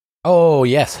Oh,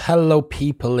 yes. Hello,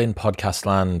 people in podcast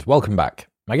land. Welcome back.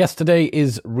 My guest today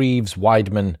is Reeves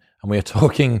Weidman, and we are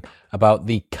talking about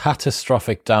the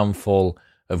catastrophic downfall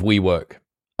of WeWork.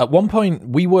 At one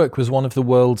point, WeWork was one of the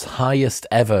world's highest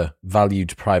ever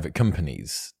valued private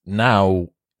companies. Now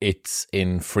it's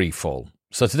in free fall.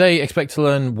 So today, expect to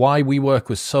learn why WeWork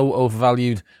was so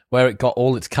overvalued, where it got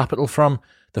all its capital from,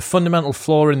 the fundamental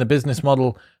flaw in the business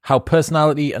model, how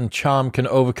personality and charm can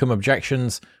overcome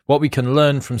objections, what we can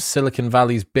learn from Silicon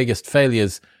Valley's biggest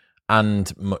failures,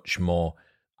 and much more.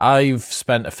 I've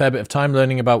spent a fair bit of time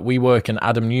learning about WeWork and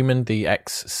Adam Neumann, the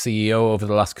ex-CEO, over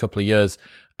the last couple of years,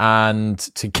 and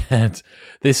to get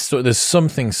this, there's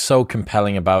something so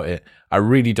compelling about it. I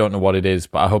really don't know what it is,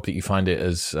 but I hope that you find it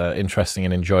as interesting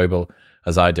and enjoyable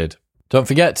as I did. Don't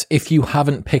forget, if you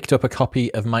haven't picked up a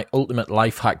copy of my Ultimate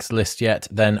Life Hacks list yet,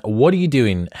 then what are you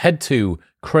doing? Head to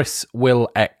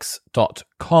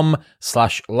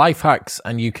chriswillx.com/lifehacks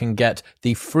and you can get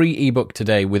the free ebook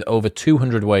today with over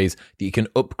 200 ways that you can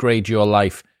upgrade your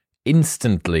life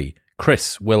instantly.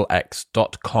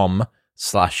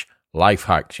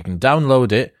 chriswillx.com/lifehacks. You can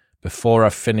download it before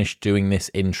I've finished doing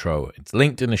this intro. It's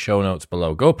linked in the show notes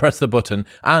below. Go press the button,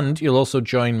 and you'll also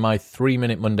join my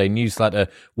 3-Minute Monday newsletter,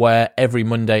 where every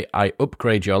Monday I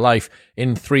upgrade your life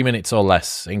in 3 minutes or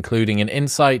less, including an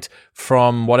insight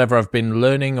from whatever I've been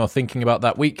learning or thinking about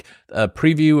that week, a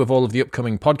preview of all of the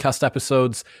upcoming podcast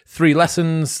episodes, 3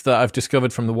 lessons that I've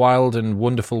discovered from the wild and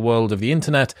wonderful world of the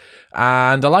internet,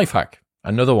 and a life hack.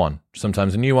 Another one,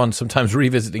 sometimes a new one, sometimes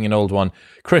revisiting an old one.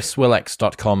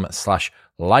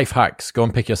 chriswillx.com/lifehacks. Go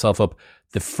and pick yourself up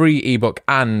the free ebook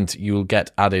and you'll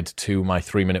get added to my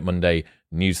 3-Minute Monday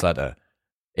newsletter.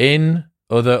 In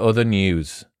other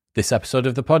news, this episode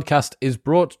of the podcast is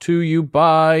brought to you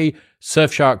by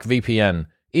Surfshark VPN.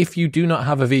 If you do not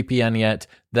have a VPN yet,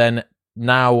 then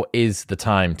now is the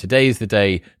time. Today is the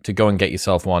day to go and get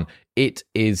yourself one. It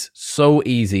is so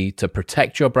easy to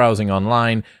protect your browsing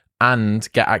online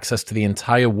and get access to the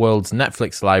entire world's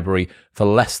Netflix library for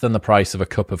less than the price of a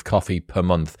cup of coffee per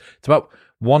month. It's about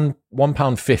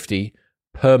 £1.50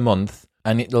 per month,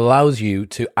 and it allows you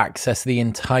to access the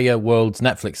entire world's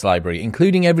Netflix library,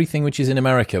 including everything which is in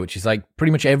America, which is like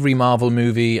pretty much every Marvel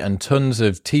movie and tons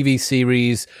of TV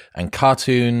series and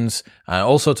cartoons and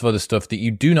all sorts of other stuff that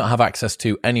you do not have access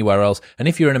to anywhere else. And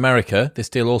if you're in America, this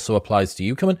deal also applies to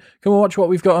you. Come and watch what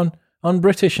we've got on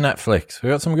British Netflix.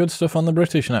 We've got some good stuff on the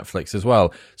British Netflix as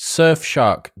well.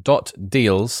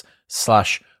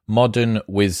 Surfshark.deals/modern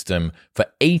wisdom for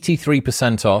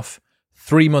 83% off,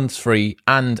 3 months free,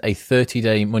 and a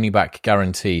 30-day money-back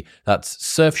guarantee. That's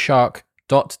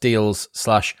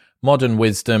surfshark.deals/modern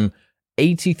wisdom,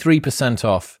 83%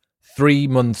 off, 3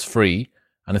 months free,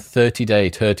 and a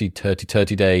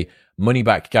 30-day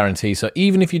money-back guarantee. So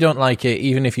even if you don't like it,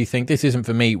 even if you think this isn't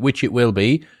for me, which it will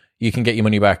be, you can get your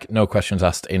money back, no questions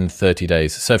asked, in 30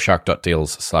 days.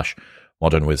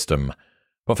 Surfshark.deals/modern wisdom.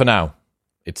 But for now,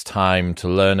 it's time to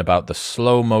learn about the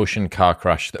slow motion car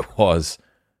crash that was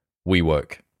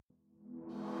WeWork.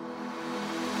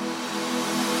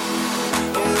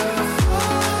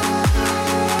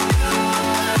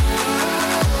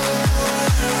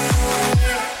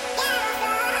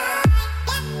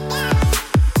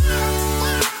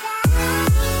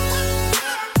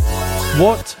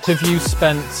 What have you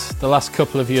spent the last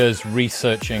couple of years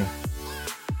researching?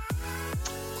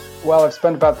 Well, I've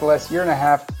spent about the last year and a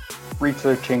half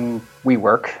researching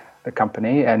WeWork, the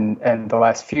company, and the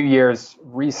last few years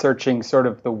researching sort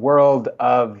of the world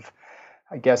of,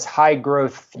 I guess, high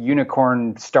growth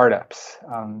unicorn startups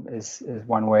is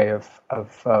one way of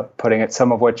putting it.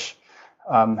 Some of which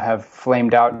have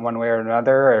flamed out in one way or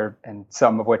another, and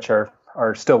some of which are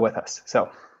still with us.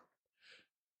 So.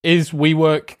 Is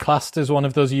WeWork classed as one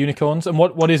of those unicorns? And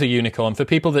what is a unicorn? For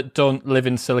people that don't live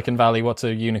in Silicon Valley, what's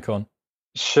a unicorn?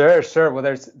 Sure. Well,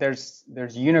 there's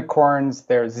unicorns,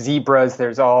 there's zebras,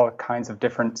 there's all kinds of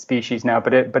different species now.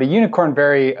 But a unicorn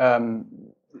very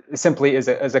simply is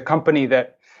a company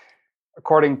that,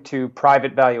 according to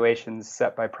private valuations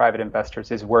set by private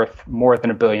investors, is worth more than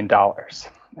 $1 billion.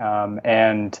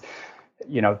 And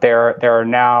there are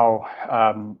now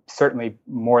certainly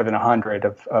more than 100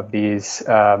 of these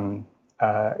kinds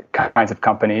of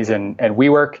companies, and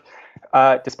WeWork,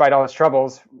 despite all its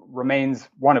troubles, remains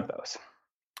one of those.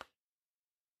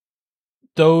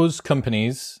 Those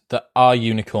companies that are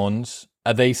unicorns,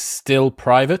 are they still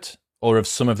private, or have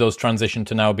some of those transitioned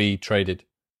to now be traded?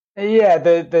 Yeah,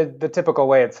 the typical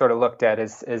way it's sort of looked at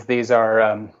is these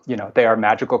are they are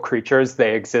magical creatures.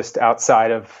 They exist outside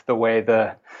of the way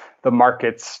the the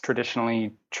markets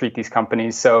traditionally treat these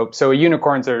companies. So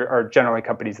unicorns are generally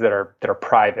companies that are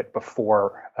private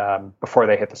before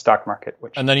they hit the stock market.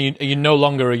 And then you're no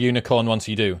longer a unicorn once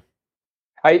you do.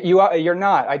 You're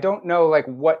not. I don't know like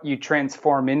what you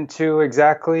transform into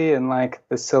exactly in like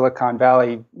the Silicon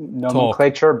Valley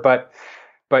nomenclature, but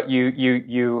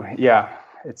you yeah.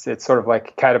 It's sort of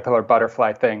like caterpillar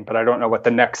butterfly thing, but I don't know what the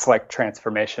next like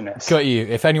transformation is. Got you.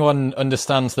 If anyone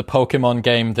understands the Pokemon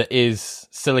game that is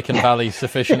Silicon Valley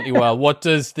sufficiently well, what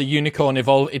does the unicorn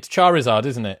evolve? It's Charizard,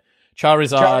 isn't it?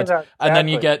 Charizard, exactly. And then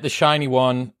you get the shiny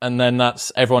one, and then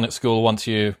that's everyone at school wants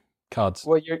you cards.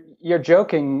 Well, you're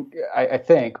joking, I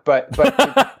think, but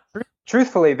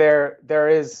truthfully, there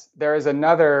is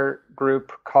another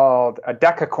group called a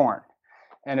decacorn.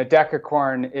 And a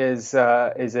decacorn is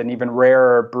an even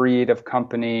rarer breed of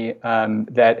company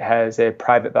that has a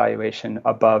private valuation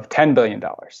above $10 billion.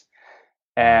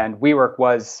 And WeWork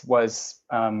was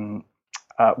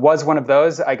one of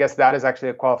those. I guess that is actually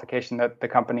a qualification that the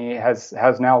company has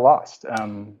now lost.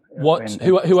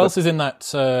 Who else is in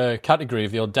that category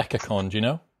of your decacorn? Do you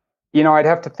know? I'd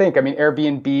have to think. I mean,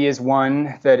 Airbnb is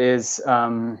one that is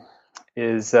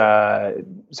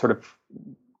sort of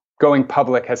going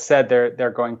public, has said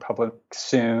they're going public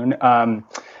soon. I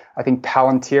think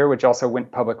Palantir, which also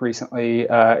went public recently,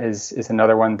 is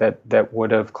another one that would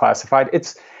have classified.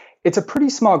 It's a pretty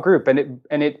small group, and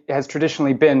it has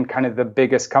traditionally been kind of the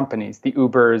biggest companies, the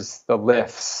Ubers, the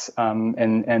Lyfts,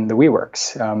 and the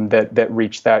WeWorks that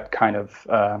reach that kind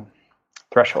of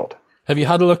threshold. Have you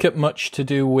had a look at much to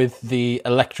do with the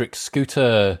electric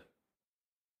scooter?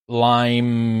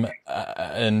 Lime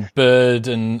and Bird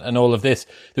and all of this.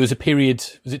 There was a period,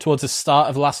 was it towards the start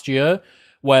of last year,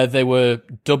 where they were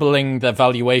doubling their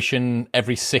valuation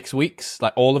every 6 weeks,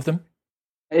 like all of them?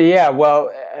 Yeah,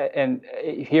 well, and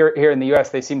here in the U.S.,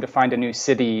 they seem to find a new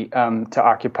city to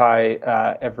occupy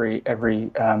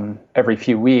every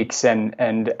few weeks,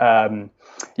 and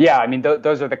yeah, I mean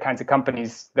those are the kinds of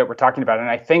companies that we're talking about, and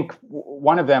I think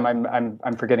one of them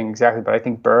I'm forgetting exactly, but I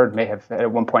think Bird may have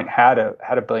at one point had a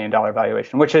 $1 billion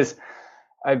valuation, which is,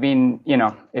 I mean,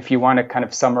 if you want to kind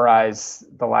of summarize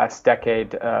the last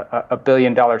decade, a $1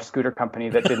 billion scooter company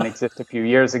that didn't exist a few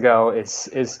years ago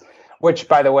is. Which,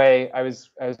 by the way, I was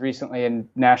recently in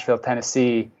Nashville,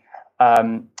 Tennessee,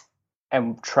 and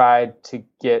tried to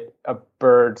get a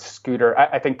Bird scooter.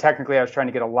 I think technically I was trying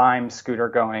to get a Lime scooter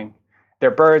going. They're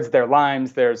Birds, they're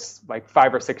Limes. There's like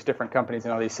 5 or 6 different companies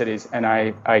in all these cities, and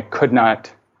I could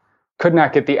not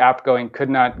get the app going.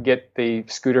 Could not get the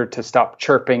scooter to stop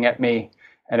chirping at me,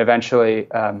 and eventually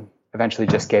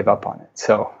just gave up on it.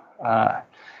 So.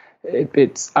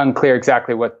 It's unclear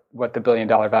exactly what the $1 billion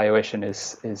valuation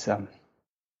is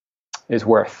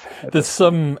worth. There's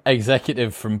some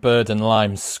executive from Bird and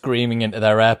Lime screaming into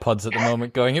their AirPods at the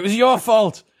moment, going, "It was your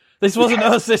fault. This wasn't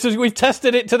us. We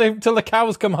tested it till the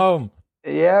cows come home."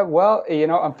 Yeah, well,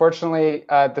 unfortunately,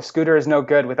 the scooter is no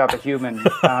good without the human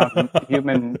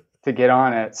to get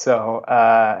on it. So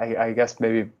I guess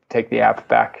maybe take the app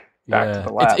back to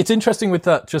the lab. It's interesting with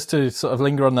that, just to sort of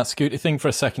linger on that scooter thing for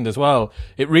a second as well.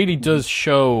 It really does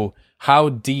show how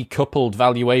decoupled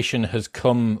valuation has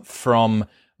come from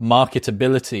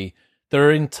marketability. There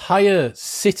are entire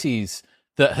cities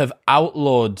that have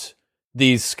outlawed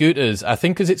these scooters. I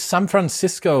think because it's San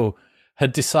Francisco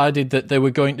had decided that they were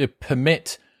going to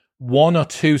permit 1 or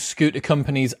 2 scooter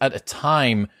companies at a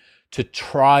time to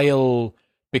trial,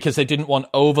 because they didn't want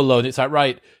overload. It's like,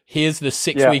 right, here's the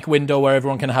 6-week window where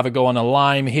everyone can have a go on a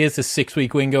Lime. Here's the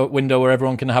 6-week window where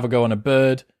everyone can have a go on a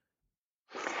Bird.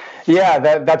 Yeah,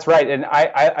 that's right. And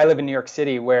I live in New York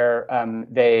City, where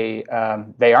they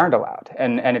aren't allowed,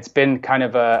 and it's been kind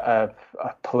of a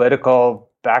political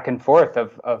back and forth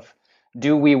of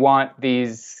do we want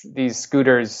these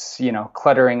scooters,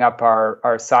 cluttering up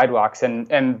our sidewalks,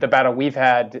 and the battle we've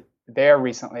had there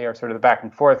recently, or sort of the back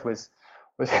and forth was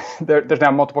there's now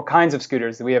multiple kinds of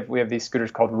scooters. We have these scooters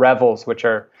called Revels, which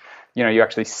are, you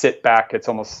actually sit back. It's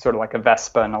almost sort of like a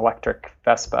Vespa, an electric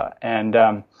Vespa,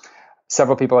 and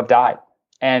several people have died.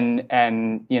 And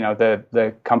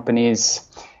the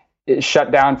companies shut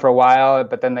down for a while,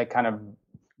 but then they kind of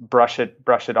brush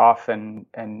it off and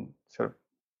sort of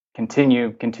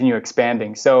continue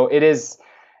expanding. So it is.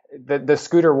 The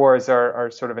scooter wars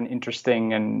are sort of an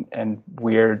interesting and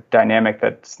weird dynamic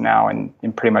that's now in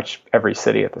pretty much every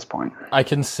city at this point. I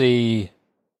can see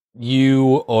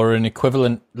you or an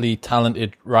equivalently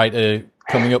talented writer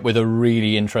coming up with a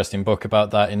really interesting book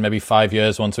about that in maybe 5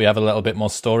 years, once we have a little bit more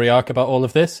story arc about all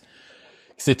of this.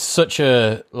 Because it's such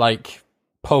a like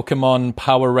Pokemon,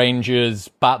 Power Rangers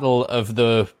battle of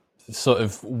the sort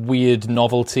of weird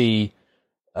novelty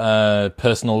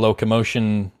personal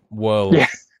locomotion world. Yeah,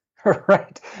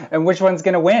 right. And which one's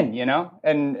going to win, you know?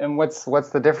 And what's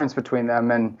the difference between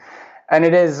them? And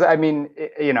it is, I mean,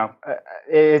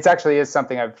 it's actually is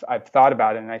something I've thought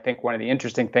about. And I think one of the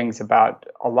interesting things about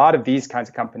a lot of these kinds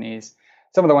of companies,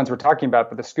 some of the ones we're talking about,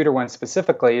 but the scooter one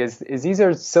specifically, is these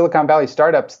are Silicon Valley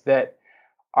startups that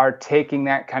are taking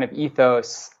that kind of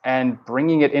ethos and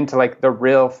bringing it into like the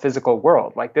real physical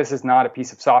world. Like, this is not a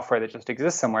piece of software that just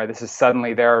exists somewhere. This is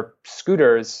suddenly there are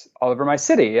scooters all over my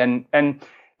city. And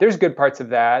there's good parts of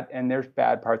that and there's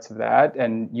bad parts of that.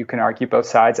 And you can argue both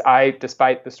sides. I,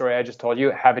 despite the story I just told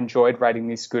you, have enjoyed riding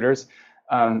these scooters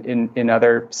in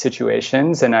other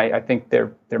situations. And I think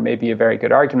there may be a very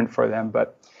good argument for them,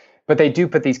 but they do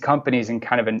put these companies in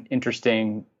kind of an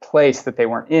interesting place that they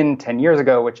weren't in 10 years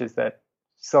ago, which is that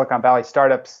Silicon Valley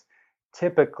startups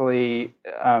typically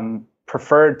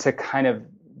preferred to kind of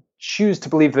choose to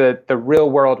believe that the real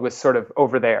world was sort of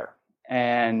over there,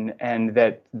 and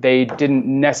that they didn't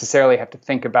necessarily have to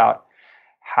think about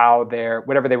how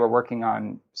whatever they were working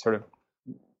on, sort of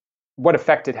what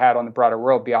effect it had on the broader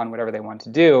world beyond whatever they wanted to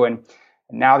do. And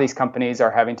now these companies are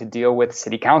having to deal with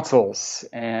city councils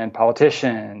and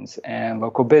politicians and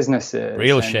local businesses.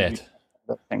 Real shit.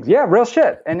 Things. Yeah, real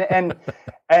shit. And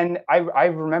I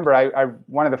remember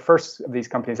one of the first of these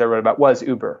companies I wrote about was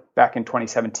Uber back in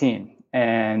 2017.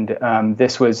 And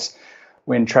this was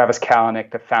when Travis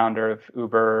Kalanick, the founder of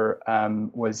Uber,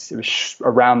 it was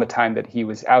around the time that he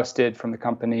was ousted from the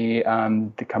company.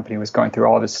 The company was going through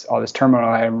all this turmoil.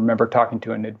 I remember talking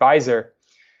to an advisor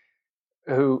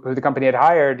who the company had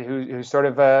hired, who sort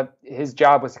of his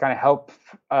job was to kind of help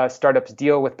startups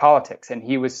deal with politics. And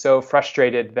he was so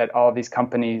frustrated that all of these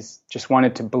companies just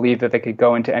wanted to believe that they could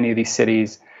go into any of these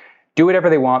cities, do whatever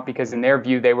they want, because in their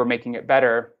view, they were making it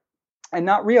better, and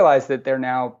not realize that they're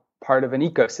now part of an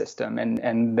ecosystem.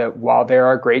 And that while there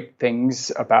are great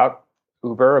things about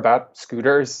Uber, about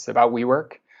scooters, about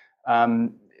WeWork,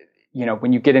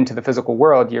 when you get into the physical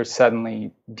world, you're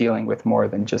suddenly dealing with more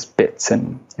than just bits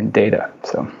and data.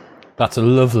 So that's a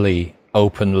lovely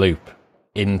open loop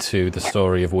into the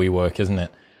story of WeWork, isn't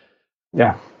it?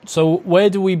 Yeah. So where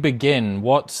do we begin?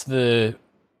 What's the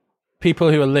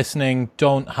people who are listening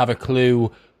don't have a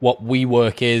clue what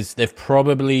WeWork is. They've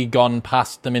probably gone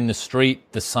past them in the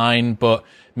street, the sign, but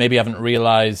maybe haven't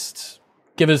realized.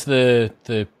 Give us the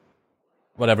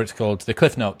whatever it's called, the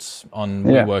Cliff Notes on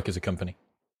WeWork as a company.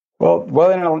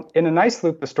 Well, in a nice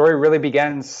loop, the story really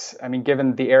begins, I mean,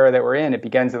 given the era that we're in, it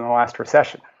begins in the last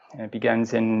recession. And it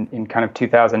begins in kind of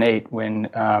 2008 when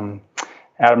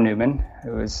Adam Neumann,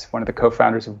 who was one of the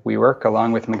co-founders of WeWork,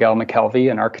 along with Miguel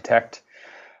McKelvey, an architect,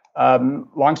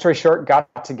 long story short,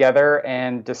 got together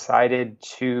and decided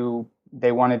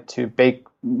they wanted to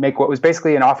make what was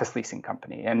basically an office leasing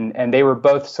company. And they were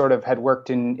both had worked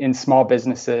in small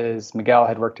businesses. Miguel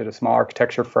had worked at a small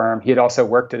architecture firm. He had also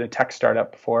worked at a tech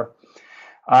startup before.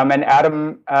 And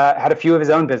Adam had a few of his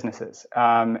own businesses.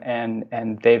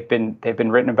 And they've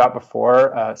been written about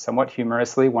before, somewhat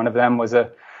humorously. One of them was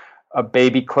a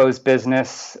baby clothes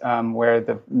business where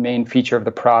the main feature of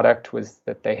the product was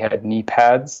that they had knee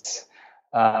pads.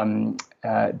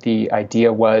 The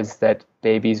idea was that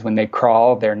babies, when they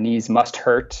crawl, their knees must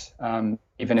hurt,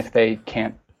 even if they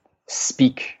can't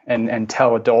speak and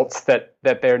tell adults that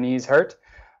their knees hurt.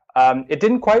 It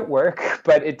didn't quite work,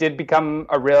 but it did become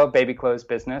a real baby clothes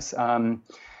business. And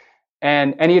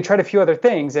he had tried a few other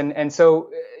things. And so,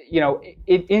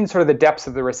 in sort of the depths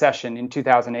of the recession in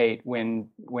 2008, when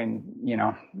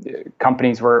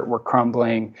companies were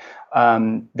crumbling,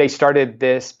 they started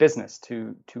this business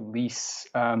to lease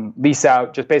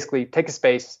out, just basically take a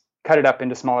space, cut it up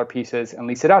into smaller pieces, and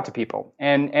lease it out to people.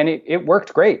 And it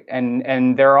worked great.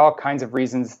 And there are all kinds of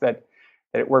reasons that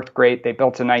it worked great. They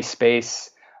built a nice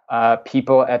space.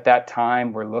 People at that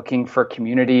time were looking for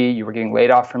community. You were getting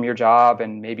laid off from your job,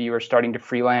 and maybe you were starting to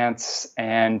freelance,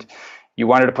 and you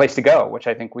wanted a place to go, which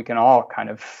I think we can all kind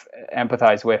of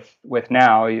empathize with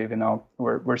now, even though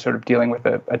we're sort of dealing with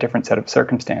a different set of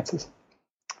circumstances.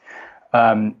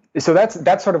 So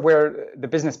that's sort of where the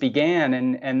business began,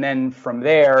 and then from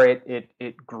there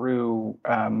it grew,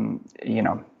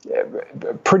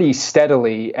 pretty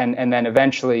steadily, and then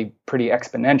eventually pretty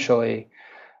exponentially,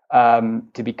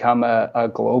 to become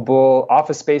a global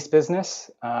office-based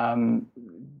business,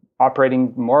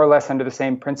 operating more or less under the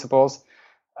same principles,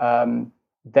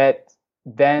 that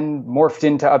then morphed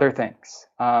into other things.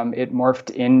 It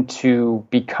morphed into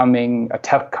becoming a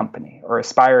tech company, or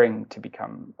aspiring to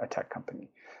become a tech company.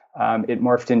 It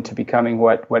morphed into becoming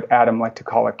what Adam liked to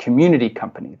call a community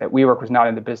company. That WeWork was not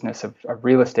in the business of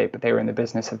real estate, but they were in the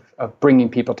business of bringing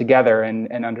people together.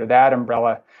 And under that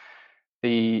umbrella,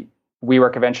 the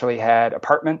WeWork eventually had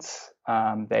apartments.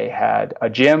 They had a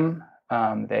gym.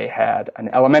 They had an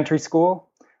elementary school.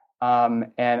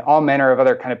 And all manner of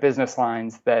other kind of business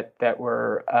lines that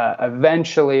were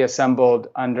eventually assembled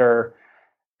under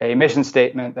a mission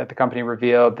statement that the company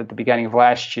revealed at the beginning of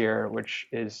last year, which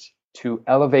is to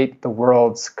elevate the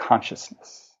world's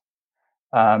consciousness,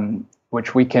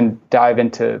 which we can dive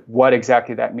into what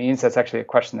exactly that means. That's actually a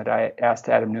question that I asked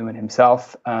Adam Neumann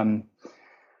himself.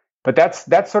 But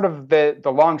that's sort of the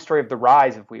long story of the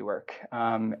rise of WeWork,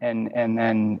 and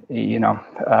then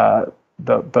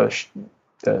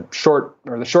the short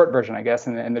version, I guess,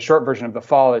 and the short version of the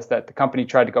fall is that the company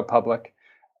tried to go public.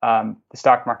 The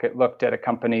stock market looked at a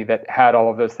company that had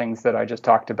all of those things that I just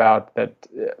talked about, that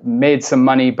made some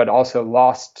money, but also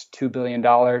lost $2 billion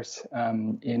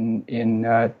in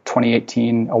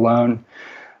 2018 alone,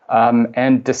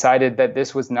 and decided that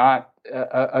this was not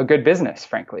a good business,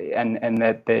 frankly, and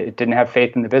that it didn't have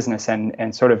faith in the business,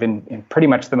 and sort of in pretty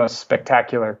much the most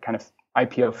spectacular kind of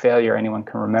IPO failure anyone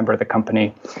can remember, the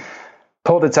company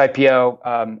pulled its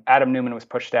IPO. Adam Neumann was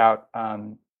pushed out,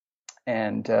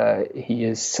 and he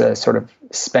is sort of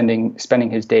spending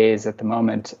his days at the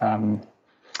moment,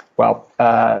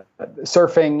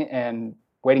 surfing and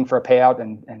waiting for a payout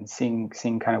and seeing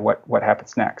kind of what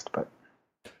happens next. But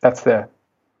that's the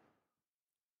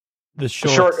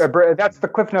short. That's the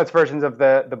Cliff Notes versions of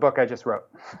the book I just wrote.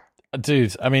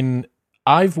 Dude, I mean,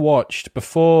 I've watched,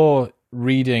 before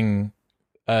reading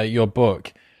your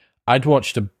book, I'd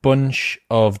watched a bunch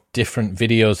of different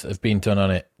videos that have been done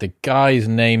on it. The guy's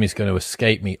name is going to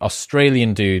escape me.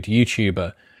 Australian dude,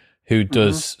 YouTuber, who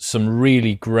does some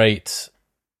really great...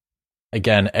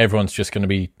 Again, everyone's just going to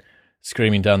be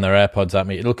screaming down their AirPods at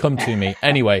me. It'll come to me.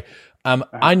 Anyway,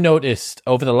 I noticed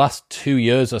over the last 2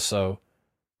 years or so,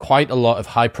 quite a lot of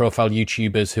high-profile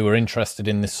YouTubers who are interested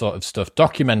in this sort of stuff,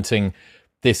 documenting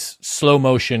this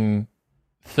slow-motion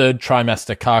third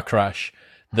trimester car crash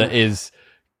that is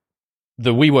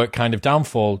the WeWork kind of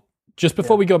downfall. Just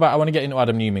before we go back, I want to get into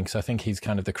Adam Neumann, because I think he's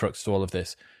kind of the crux to all of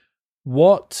this.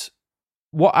 What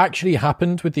actually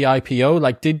happened with the IPO?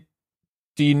 Like, do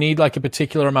you need like a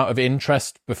particular amount of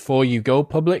interest before you go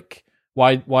public?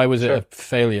 Why was it a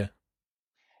failure?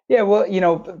 Yeah, well,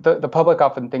 the public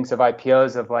often thinks of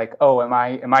IPOs of like, oh, am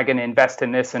I going to invest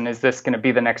in this, and is this going to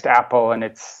be the next Apple, and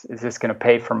is this going to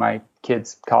pay for my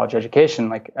kids' college education?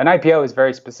 Like, an IPO is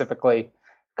very specifically,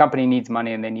 company needs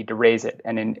money and they need to raise it.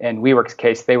 And in WeWork's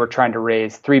case, they were trying to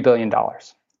raise $3 billion.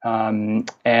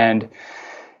 And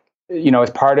as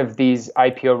part of these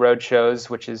IPO roadshows,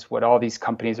 which is what all these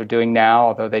companies are doing now,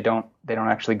 although they don't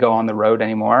actually go on the road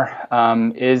anymore,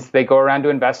 is they go around to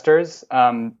investors.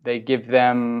 They give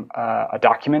them a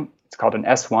document. It's called an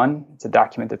S1. It's a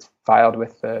document that's filed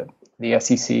with the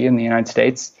SEC in the United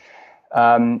States.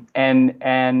 And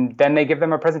then they give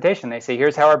them a presentation. They say,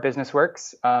 here's how our business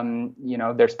works.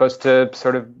 They're supposed to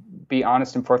sort of be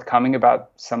honest and forthcoming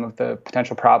about some of the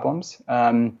potential problems.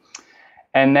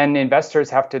 And then investors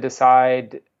have to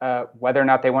decide whether or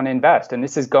not they want to invest. And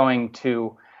this is going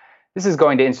to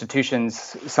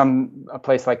institutions, a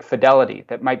place like Fidelity,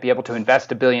 that might be able to invest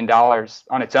 $1 billion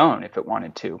on its own if it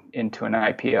wanted to into an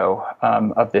IPO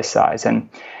of this size.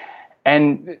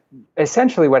 And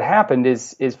essentially what happened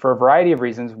is for a variety of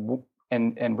reasons,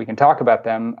 and we can talk about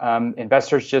them,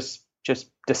 investors just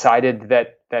decided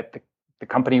that the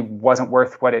company wasn't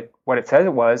worth what it said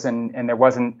it was, and there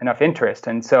wasn't enough interest.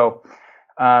 And so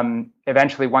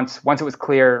eventually, once it was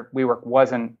clear WeWork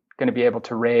wasn't going to be able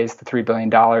to raise the $3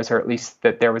 billion, or at least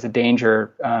that there was a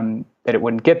danger that it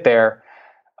wouldn't get there,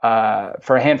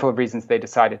 for a handful of reasons, they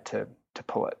decided to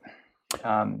pull it.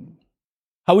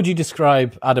 How would you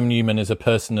describe Adam Neumann as a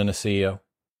person and a CEO?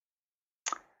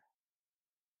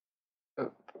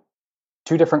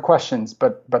 Two different questions,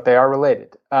 but they are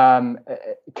related.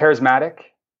 Charismatic,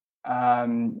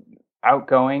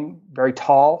 outgoing, very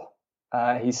tall.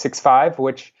 He's 6'5",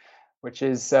 which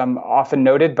is often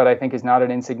noted, but I think is not an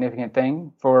insignificant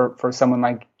thing for someone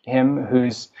like him,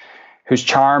 whose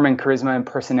charm and charisma and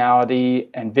personality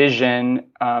and vision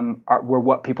were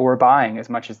what people were buying, as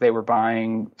much as they were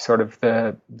buying sort of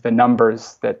the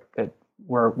numbers that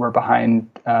were behind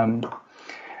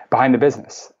the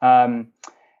business.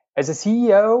 As a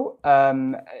CEO,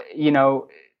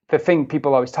 the thing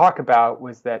people always talk about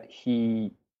was that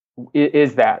he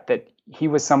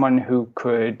was someone who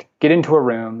could get into a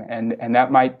room, and that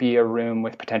might be a room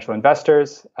with potential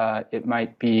investors. It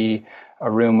might be a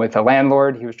room with a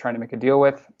landlord he was trying to make a deal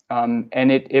with. And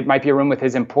it might be a room with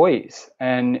his employees,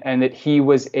 and that he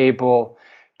was able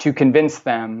to convince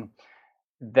them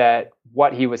that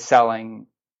what he was selling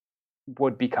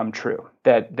would become true.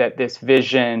 That this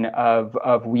vision of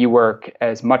WeWork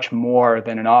as much more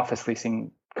than an office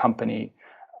leasing company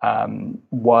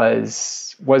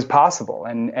was possible,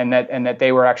 and that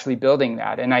they were actually building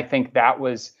that. And I think that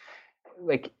was,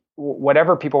 like,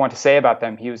 whatever people want to say about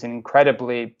them, he was an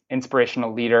incredibly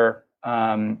inspirational leader,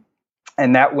 and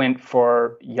that went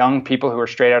for young people who were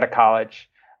straight out of college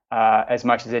as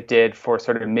much as it did for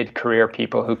sort of mid-career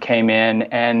people who came in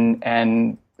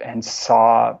and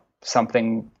saw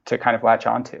something to kind of latch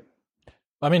onto.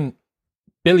 I mean,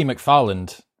 Billy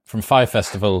McFarland from Fyre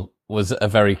Festival was a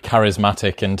very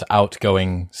charismatic and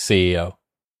outgoing CEO.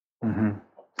 Mm-hmm.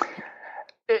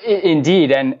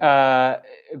 Indeed. And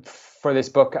for this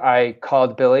book, I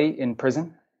called Billy in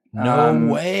prison. No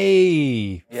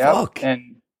way. Yep. Fuck.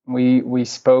 And we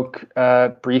spoke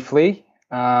briefly,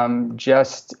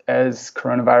 just as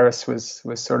coronavirus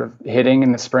was sort of hitting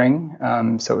in the spring.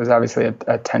 So it was obviously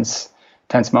a tense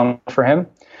moment for him.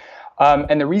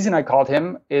 And the reason I called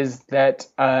him is that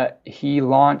he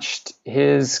launched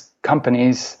his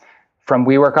companies from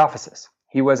WeWork offices.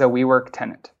 He was a WeWork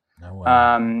tenant. No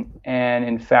way. And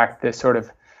in fact, the sort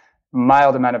of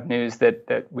mild amount of news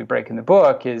that we break in the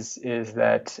book is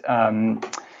that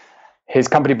his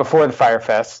company before the Fyre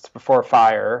Fest, before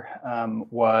Fyre,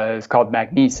 was called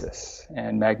Magnesis.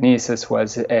 And Magnesis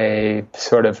was a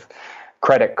sort of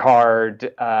credit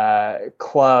card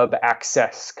club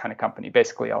access kind of company,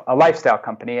 basically a lifestyle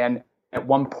company. And at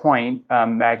one point,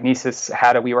 Magnesis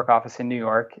had a WeWork office in New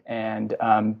York, and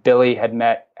Billy had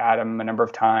met Adam a number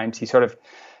of times. He sort of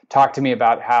talked to me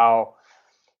about how,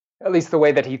 at least the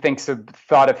way that he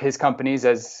thought of his companies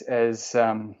as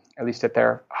at least at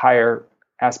their higher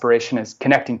aspiration as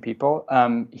connecting people.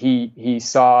 He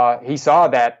saw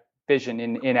that vision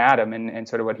in Adam and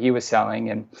sort of what he was selling.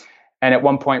 And at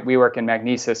one point, WeWork and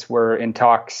Magnesis were in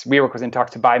talks. WeWork was in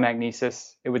talks to buy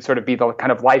Magnesis. It would sort of be the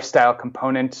kind of lifestyle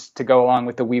component to go along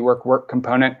with the WeWork work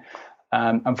component.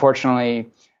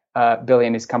 Unfortunately, Billy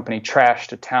and his company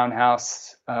trashed a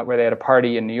townhouse where they had a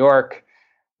party in New York.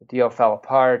 The deal fell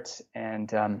apart, and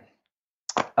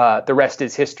the rest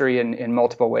is history in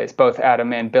multiple ways. Both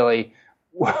Adam and Billy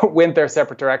went their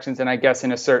separate directions, and I guess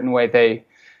in a certain way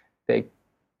they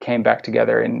came back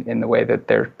together in the way that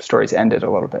their stories ended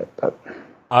a little bit. But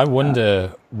I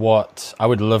wonder what I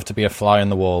would love to be a fly on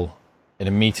the wall in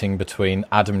a meeting between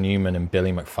Adam Newman and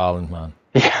Billy McFarland, man.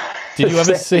 Yeah. Did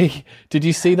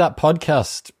you see that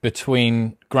podcast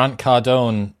between Grant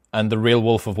Cardone and the Real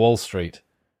Wolf of Wall Street?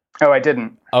 Oh, I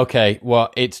didn't. Okay,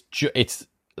 well, it's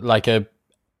like a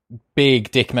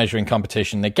big dick measuring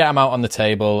competition. They get them out on the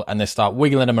table and they start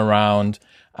wiggling them around,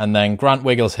 and then Grant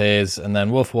wiggles his, and then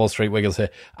Wolf of Wall Street wiggles his,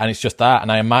 and it's just that.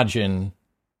 And I imagine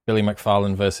Billy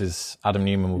McFarland versus Adam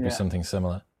Newman will be something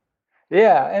similar.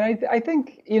 Yeah, and I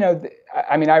think,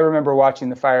 I mean, I remember watching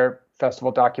the Fyre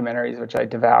Festival documentaries, which I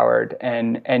devoured,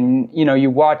 and you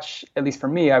watch, at least for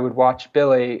me, I would watch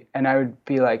Billy, and I would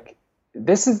be like,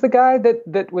 this is the guy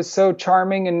that was so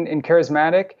charming and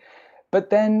charismatic. But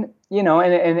then,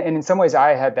 and in some ways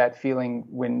I had that feeling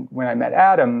when I met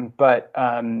Adam, but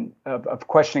of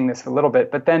questioning this a little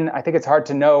bit. But then I think it's hard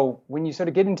to know when you sort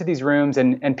of get into these rooms,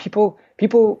 and people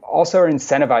also are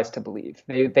incentivized to believe.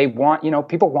 They want,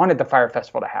 people wanted the Fyre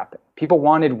Festival to happen. People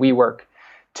wanted WeWork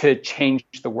to change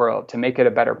the world, to make it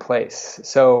a better place.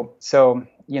 So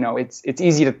it's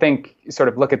easy to sort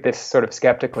of look at this sort of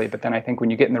skeptically, but then I think when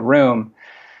you get in the room,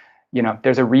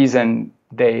 there's a reason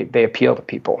they appeal to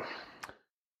people.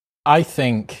 I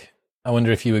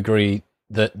wonder if you agree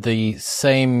that the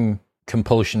same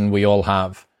compulsion we all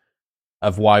have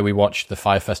of why we watched the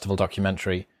Fyre Festival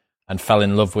documentary and fell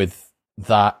in love with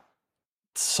that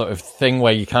sort of thing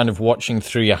where you're kind of watching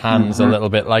through your hands a little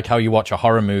bit, like how you watch a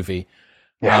horror movie,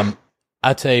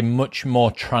 at a much more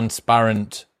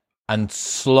transparent and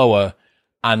slower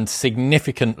and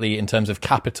significantly, in terms of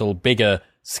capital, bigger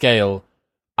scale.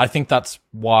 I think that's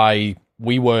why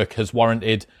WeWork has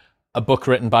warranted a book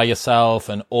written by yourself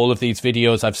and all of these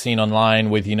videos I've seen online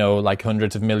with, like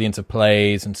hundreds of millions of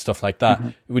plays and stuff like that.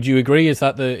 Mm-hmm. Would you agree? Is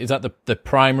that the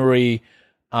primary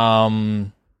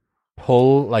pull,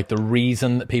 like the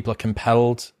reason that people are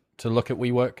compelled to look at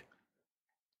WeWork?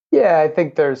 Yeah, I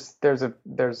think there's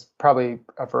probably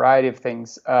a variety of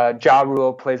things. Ja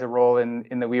Rule plays a role in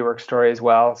the WeWork story as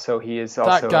well. So he is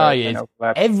also that guy is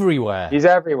everywhere. He's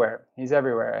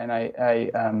everywhere, and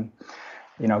I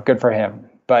good for him.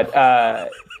 But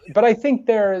I think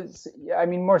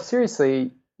more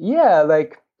seriously, I'd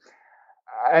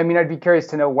be curious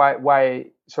to know why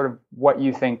sort of what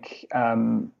you think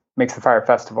makes the Fyre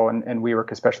Festival and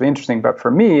WeWork especially interesting. But for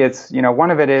me, it's,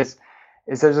 one of it is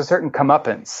there's a certain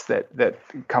comeuppance that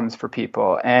comes for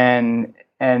people. And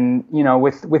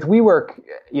with WeWork,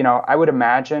 I would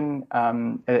imagine,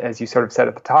 as you sort of said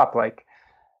at the top, like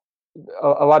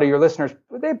a lot of your listeners,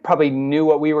 they probably knew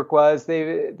what WeWork was.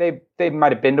 They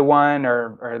might have been to one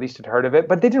or at least had heard of it,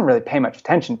 but they didn't really pay much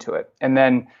attention to it. And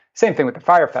then same thing with the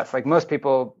Fyre Fest. Like most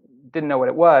people didn't know what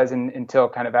it was until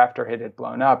kind of after it had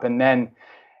blown up. And then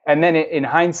in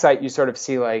hindsight, you sort of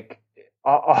see like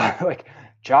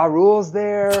Ja Rule's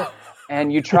there.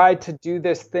 And you tried to do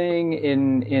this thing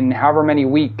in however many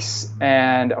weeks,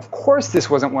 and of course this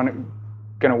wasn't going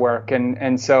to work.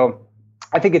 And so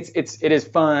I think it is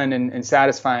fun and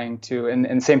satisfying to,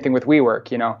 and same thing with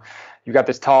WeWork. You've got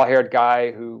this tall-haired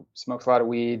guy who smokes a lot of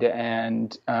weed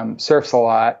and surfs a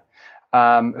lot,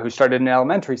 who started in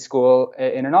elementary school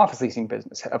in an office leasing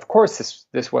business. Of course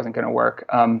this wasn't going to work.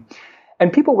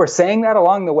 And people were saying that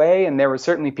along the way, and there were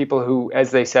certainly people who,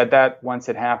 as they said that, once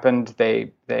it happened,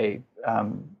 they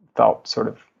felt sort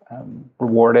of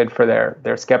rewarded for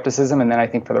their skepticism. And then I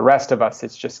think for the rest of us,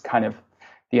 it's just kind of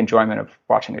the enjoyment of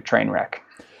watching a train wreck.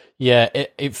 Yeah,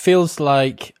 it feels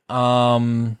like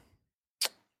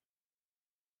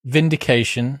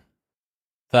vindication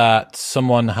that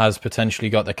someone has potentially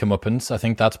got their comeuppance. I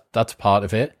think that's part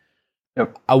of it.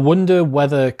 Yep. I wonder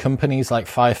whether companies like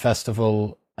Fyre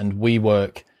Festival and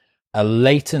WeWork are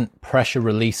latent pressure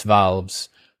release valves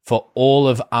for all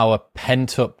of our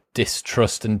pent-up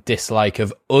distrust and dislike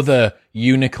of other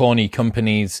unicorny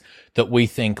companies that we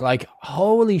think like,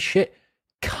 holy shit,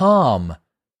 Calm,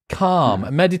 a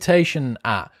meditation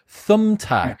app,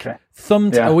 Thumbtack,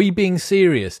 Yeah. Are we being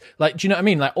serious? Like, do you know what I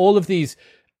mean? Like all of these,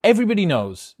 everybody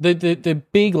knows the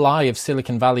big lie of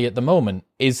Silicon Valley at the moment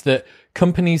is that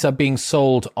companies are being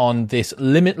sold on this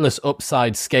limitless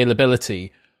upside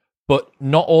scalability, but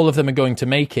not all of them are going to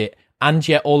make it. And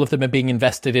yet all of them are being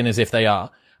invested in as if they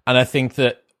are. And I think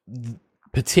that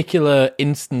particular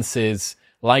instances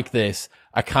like this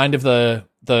are kind of the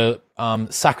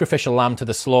sacrificial lamb to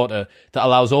the slaughter that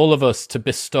allows all of us to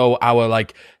bestow our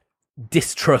like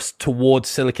distrust towards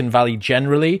Silicon Valley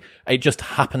generally. It just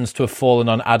happens to have fallen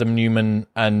on Adam Neumann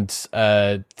and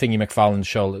Thingy McFarlane's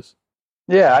shoulders.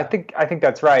 Yeah, I think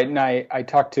that's right. And I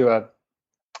talked to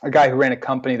a guy who ran a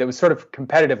company that was sort of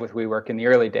competitive with WeWork in the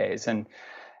early days, and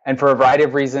for a variety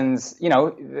of reasons,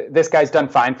 this guy's done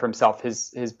fine for himself.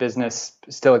 His business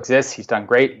still exists. He's done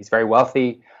great. He's very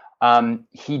wealthy.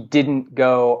 He didn't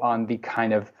go on the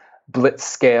kind of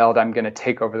blitz-scaled, I'm going to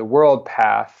take over the world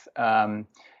path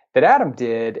that Adam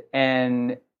did.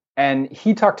 And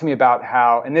he talked to me about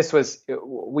how, and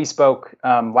we spoke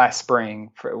last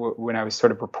spring when I was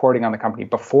sort of reporting on the company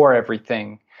before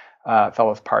everything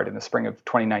fell apart in the spring of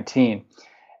 2019.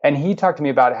 And he talked to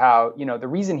me about how, the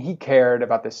reason he cared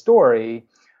about this story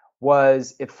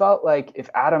was it felt like if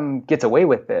Adam gets away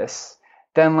with this,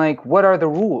 then like, what are the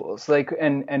rules? Like,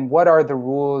 and what are the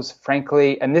rules,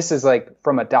 frankly? And this is like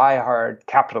from a diehard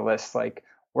capitalist, like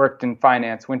worked in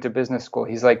finance, went to business school.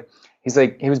 He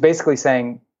was basically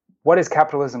saying, what is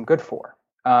capitalism good for?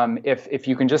 If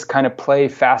you can just kind of play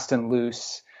fast and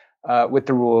loose with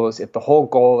the rules, if the whole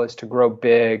goal is to grow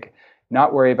big,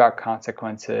 not worry about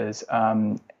consequences,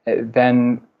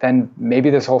 then maybe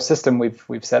this whole system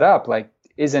we've set up like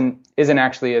isn't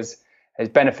actually as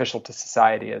beneficial to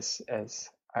society as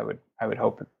I would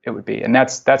hope it would be. And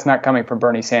that's not coming from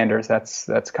Bernie Sanders.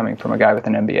 That's coming from a guy with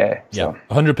an MBA. So.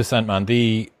 Yeah, 100%, man.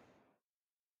 The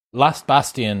last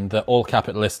bastion that all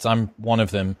capitalists, I'm one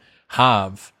of them,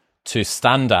 have to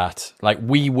stand at, like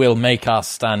we will make our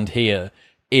stand here,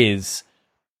 is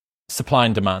supply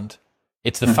and demand.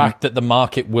 It's the fact that the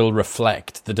market will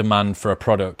reflect the demand for a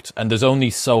product. And there's only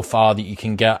so far that you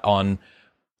can get on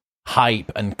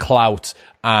hype and clout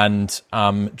and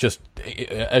just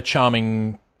a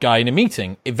charming guy in a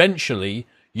meeting. Eventually,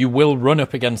 you will run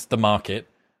up against the market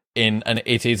and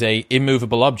it is a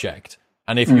immovable object.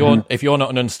 And if you're not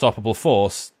an unstoppable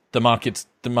force, the market's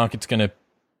going to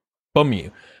bum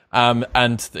you.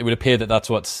 And it would appear that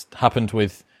that's what's happened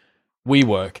with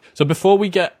WeWork. So before we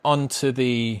get onto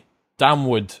the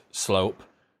downward slope,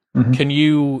 can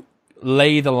you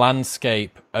lay the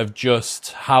landscape of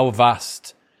just how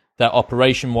vast their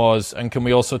operation was, and can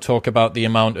we also talk about the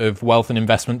amount of wealth and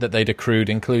investment that they'd accrued,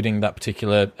 including that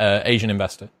particular Asian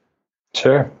investor?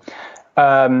 Sure.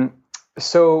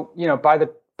 So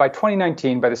by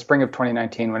 2019, by the spring of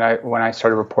 2019, when I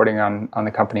started reporting on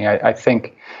the company, I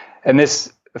think, and the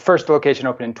first location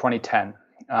opened in 2010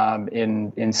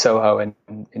 in Soho in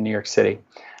New York City.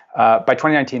 By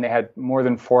 2019, they had more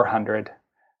than 400,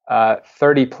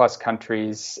 30 plus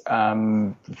countries,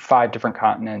 5 different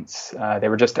continents. They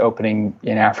were just opening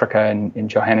in Africa and in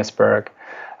Johannesburg.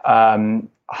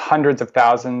 Hundreds of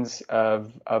thousands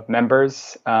of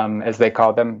members, as they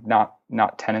call them,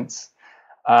 not tenants.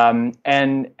 And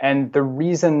the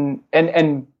reason,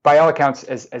 and by all accounts,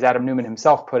 as Adam Neumann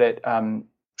himself put it, and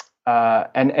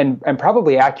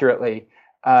probably accurately,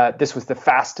 this was the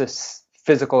fastest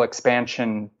physical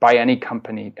expansion by any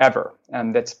company ever.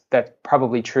 That's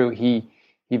probably true. He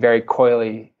very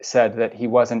coyly said that he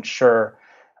wasn't sure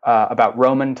about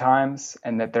Roman times,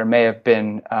 and that there may have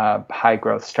been high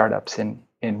growth startups in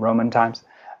Roman times,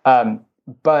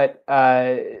 but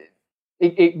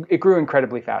it grew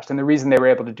incredibly fast. And the reason they were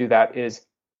able to do that is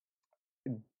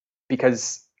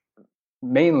because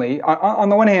mainly, on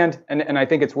the one hand, and I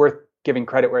think it's worth giving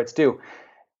credit where it's due,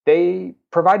 they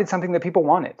provided something that people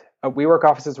wanted. WeWork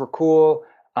offices were cool.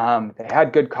 They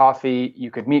had good coffee.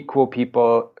 You could meet cool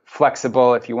people,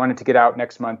 flexible. If you wanted to get out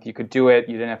next month, you could do it.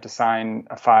 You didn't have to sign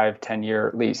a 5-10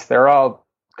 year lease. There are all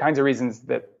kinds of reasons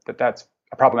that's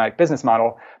a problematic business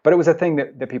model, but it was a thing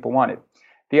that people wanted.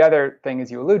 The other thing,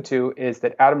 as you allude to, is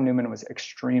that Adam Neumann was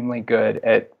extremely good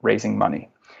at raising money.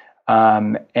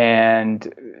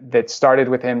 And that started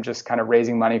with him just kind of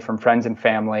raising money from friends and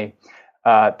family.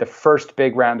 The first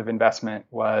big round of investment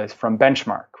was from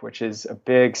Benchmark, which is a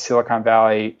big Silicon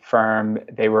Valley firm.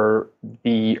 They were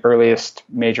the earliest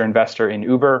major investor in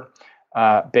Uber,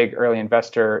 big early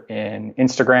investor in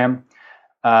Instagram,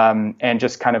 and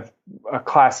just kind of a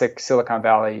classic Silicon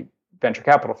Valley venture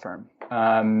capital firm.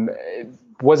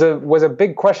 Was a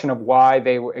big question of why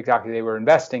they were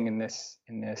investing in this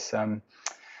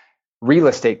real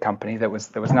estate company that was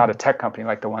not a tech company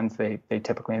like the ones they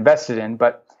typically invested in.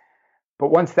 But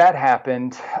once that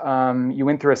happened, you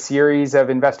went through a series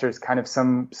of investors, kind of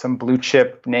some blue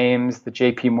chip names, the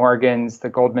J.P. Morgans, the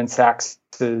Goldman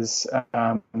Sachses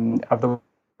of the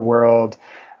world.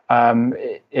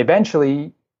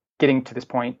 Eventually, getting to this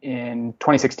point in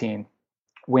 2016,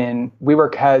 when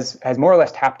WeWork has more or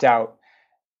less tapped out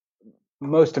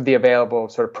most of the available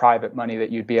sort of private money that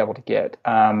you'd be able to get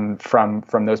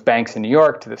from those banks in New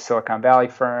York to the Silicon Valley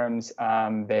firms.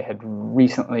 They had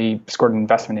recently scored an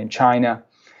investment in China.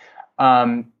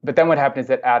 But then what happened is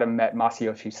that Adam met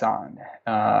Masayoshi Son.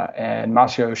 And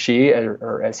Masayoshi,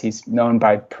 or as he's known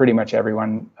by pretty much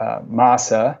everyone,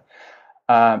 Masa,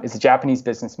 is a Japanese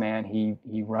businessman.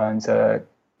 He runs a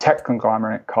tech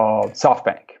conglomerate called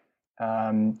SoftBank.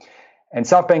 And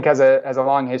SoftBank has a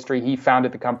long history. He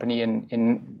founded the company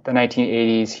in the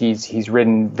 1980s. He's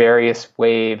ridden various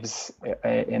waves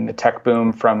in the tech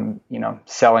boom, from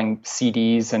selling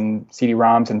CDs and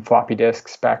CD-ROMs and floppy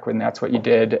disks back when that's what you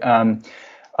did,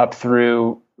 up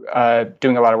through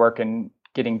doing a lot of work in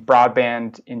getting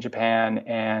broadband in Japan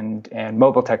and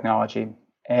mobile technology.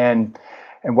 And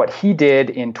what he did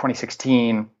in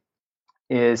 2016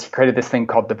 is he created this thing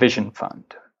called the Vision Fund.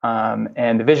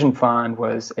 And the Vision Fund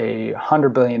was a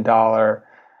 $100 billion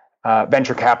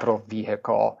venture capital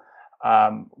vehicle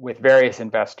with various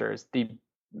investors. The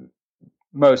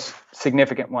most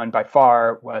significant one by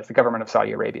far was the government of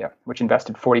Saudi Arabia, which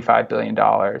invested $45 billion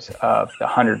of the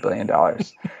 $100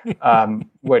 billion,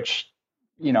 which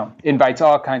invites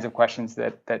all kinds of questions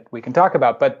that we can talk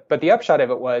about. But the upshot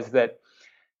of it was that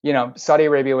Saudi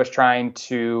Arabia was trying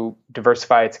to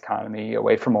diversify its economy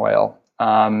away from oil.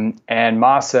 And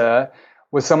Masa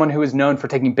was someone who was known for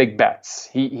taking big bets.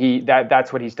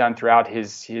 That's what he's done throughout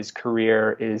his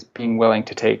career, is being willing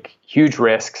to take huge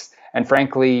risks and,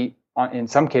 frankly, in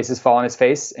some cases, fall on his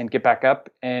face and get back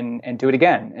up and do it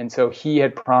again. And so he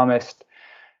had promised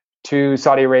to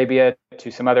Saudi Arabia, to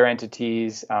some other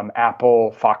entities,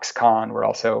 Apple, Foxconn were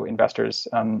also investors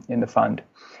in the fund,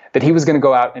 that he was going to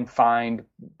go out and find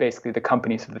basically the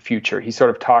companies of the future. He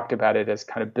sort of talked about it as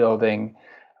kind of building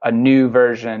a new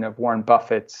version of Warren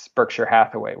Buffett's Berkshire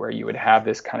Hathaway, where you would have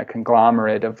this kind of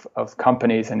conglomerate of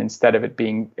companies, and instead of it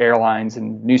being airlines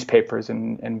and newspapers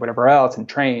and whatever else and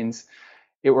trains,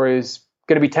 it was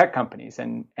going to be tech companies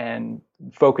and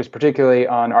focused particularly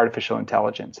on artificial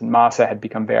intelligence. And Masa had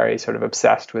become very sort of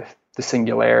obsessed with the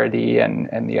singularity and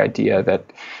the idea that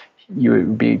you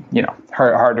would be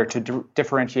harder to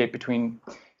differentiate between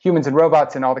humans and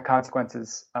robots and all the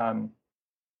consequences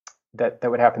that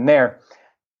would happen there.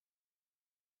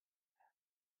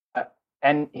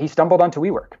 And he stumbled onto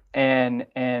WeWork, and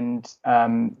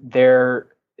there,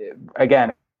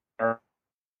 again,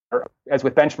 as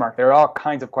with Benchmark, there are all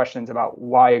kinds of questions about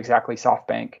why exactly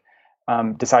SoftBank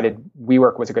decided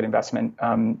WeWork was a good investment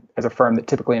as a firm that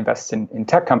typically invests in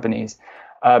tech companies.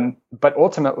 But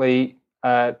ultimately,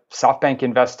 SoftBank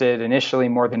invested initially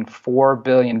more than $4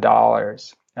 billion,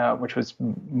 which was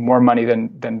more money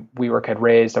than WeWork had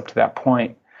raised up to that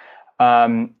point.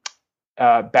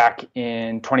 Back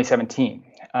in 2017.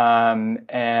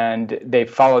 and they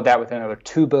followed that with another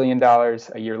 $2 billion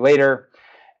a year later.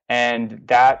 And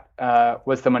that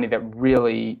was the money that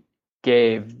really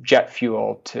gave jet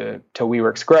fuel to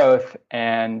WeWork's growth,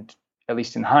 and at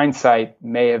least in hindsight,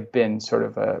 may have been sort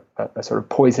of a sort of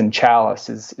poison chalice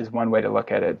is one way to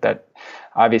look at it. That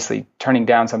obviously turning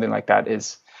down something like that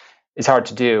is hard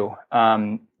to do,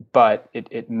 but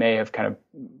it may have kind of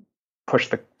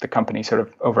pushed the company sort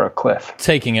of over a cliff.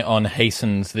 Taking it on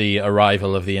hastens the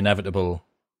arrival of the inevitable.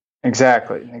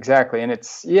 Exactly, and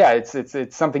it's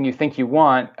something you think you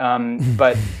want,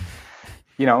 but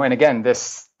and again,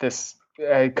 this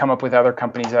I come up with other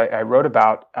companies I wrote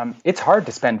about. It's hard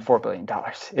to spend $4 billion.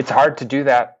 It's hard to do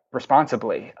that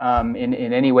responsibly in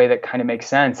any way that kind of makes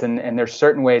sense. And there's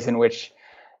certain ways in which,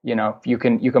 you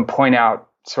can point out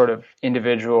sort of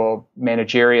individual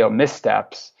managerial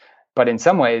missteps, but in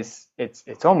some ways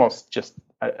it's almost just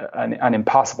an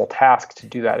impossible task to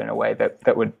do that in a way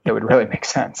that would really make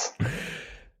sense.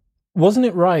 Wasn't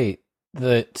it right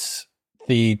that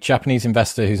the Japanese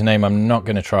investor, whose name I'm not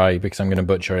going to try because I'm going to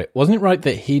butcher it, wasn't it right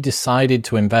that he decided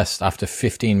to invest after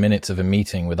 15 minutes of a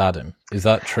meeting with Adam? Is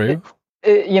that true?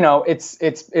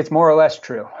 It's more or less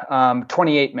true.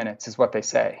 28 minutes is what they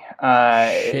say.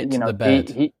 Shit the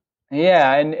bed.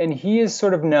 And he is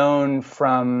sort of known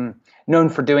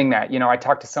for doing that. I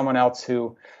talked to someone else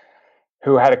who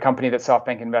had a company that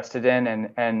SoftBank invested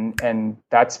in, and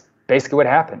that's basically what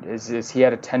happened. Is he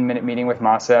had a 10-minute meeting with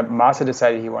Masa. Masa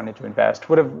decided he wanted to invest.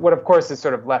 What of course is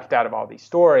sort of left out of all these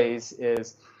stories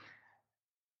is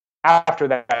after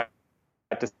that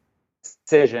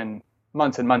decision,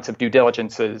 months and months of due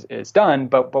diligence is done.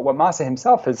 But what Masa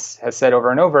himself has said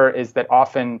over and over is that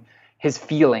often his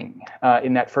feeling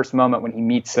in that first moment when he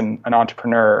meets an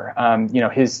entrepreneur,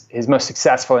 his most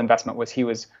successful investment was he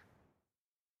was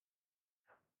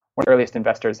one of the earliest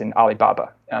investors in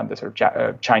Alibaba, the sort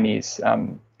of Chinese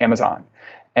Amazon.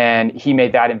 And he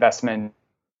made that investment,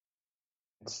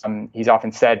 he's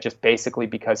often said, just basically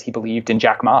because he believed in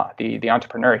Jack Ma, the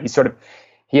entrepreneur. He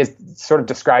has sort of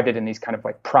described it in these kind of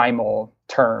like primal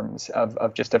terms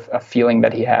of just a feeling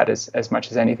that he had as much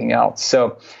as anything else.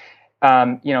 So,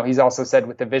 he's also said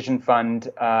with the Vision Fund,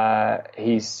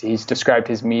 he's described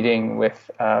his meeting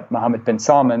with Mohammed bin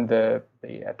Salman, the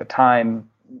at the time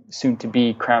soon to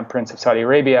be Crown Prince of Saudi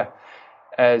Arabia,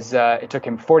 as it took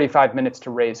him 45 minutes to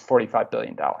raise $45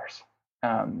 billion.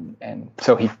 And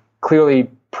so he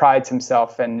clearly prides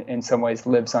himself and in some ways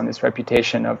lives on this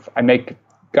reputation of I make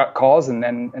gut calls and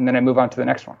then I move on to the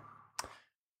next one.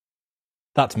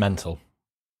 That's mental.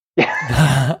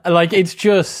 Yeah. Like, it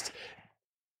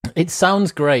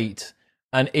sounds great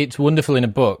and it's wonderful in a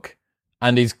book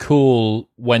and is cool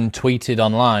when tweeted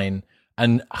online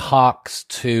and harks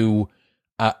to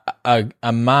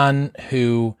a man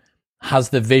who has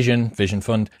the Vision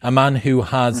Fund, a man who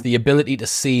has the ability to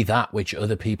see that which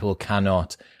other people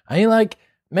cannot. And you're like,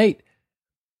 mate,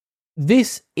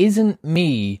 this isn't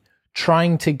me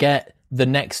trying to get the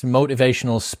next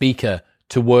motivational speaker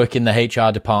to work in the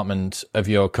HR department of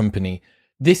your company.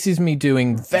 This is me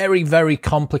doing very, very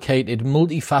complicated,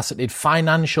 multifaceted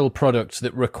financial products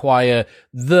that require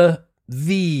the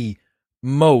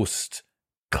most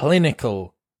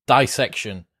clinical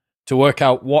dissection to work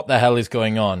out what the hell is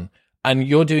going on. And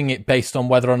you're doing it based on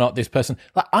whether or not this person,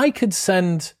 like, I could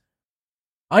send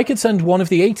one of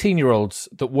the 18-year-olds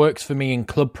that works for me in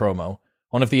Club Promo,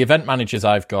 one of the event managers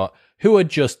I've got, who are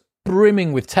just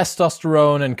brimming with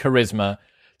testosterone and charisma,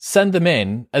 send them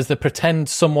in as the pretend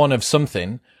someone of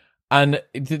something. And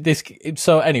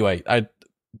so anyway,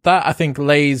 that I think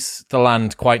lays the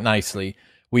land quite nicely.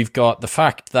 We've got the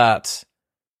fact that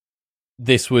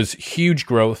this was huge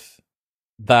growth,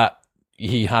 that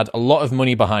he had a lot of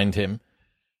money behind him.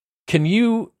 Can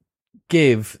you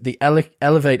give the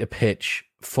elevator pitch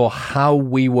for how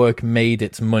WeWork made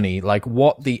its money, like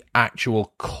what the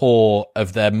actual core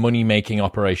of their money-making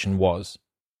operation was?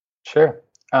 Sure.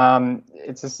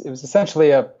 It was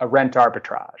essentially a rent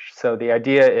arbitrage. So the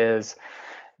idea is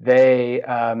they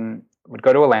would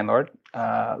go to a landlord,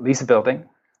 lease a building,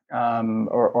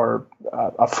 or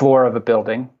a floor of a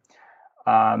building,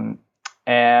 and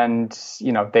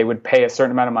they would pay a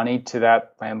certain amount of money to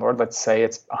that landlord. Let's say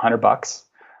it's $100,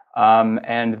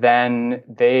 and then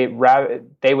they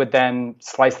would then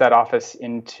slice that office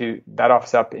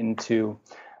up into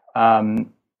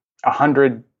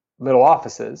 100 little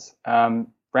offices,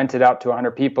 rented out to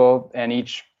 100 people, and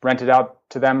each rented out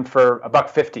to them for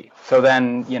 $1.50. So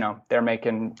then, they're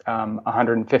making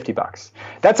 $150.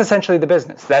 That's essentially the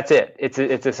business. That's it. It's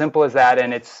as simple as that,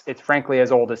 and it's frankly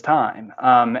as old as time.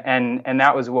 And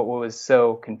that was what was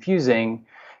so confusing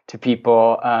to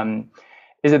people.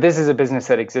 is that this is a business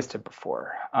that existed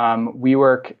before.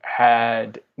 WeWork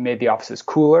had made the offices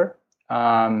cooler.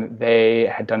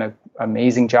 They had done an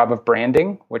amazing job of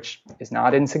branding, which is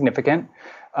not insignificant.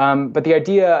 But the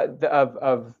idea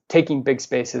of taking big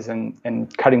spaces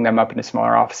and cutting them up into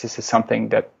smaller offices is something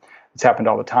that's happened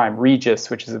all the time. Regus,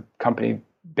 which is a company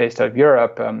based out of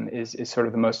Europe, is sort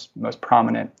of the most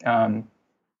prominent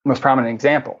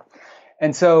example.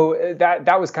 And so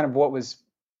that was kind of what was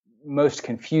most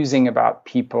confusing about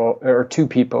people, or to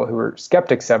people who were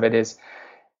skeptics of it,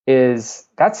 is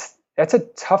that's a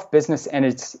tough business, and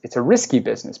it's a risky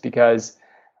business, because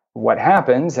what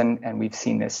happens, and we've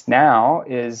seen this now,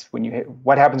 is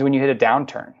what happens when you hit a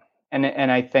downturn.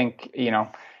 And I think,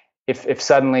 if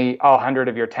suddenly all 100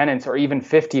 of your tenants, or even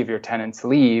 50 of your tenants,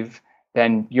 leave,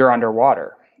 then you're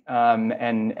underwater.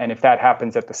 And if that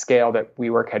happens at the scale that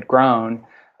WeWork had grown,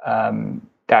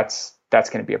 that's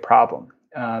going to be a problem.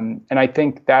 And I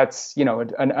think that's,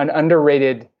 an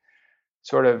underrated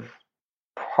sort of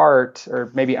part,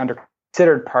 or maybe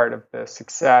underconsidered part of the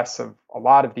success of a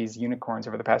lot of these unicorns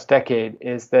over the past decade,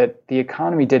 is that the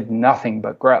economy did nothing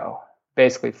but grow,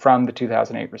 basically from the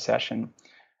 2008 recession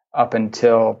up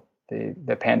until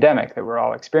the pandemic that we're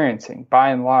all experiencing. By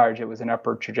and large, it was an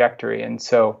upward trajectory. And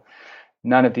so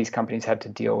none of these companies had to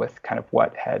deal with kind of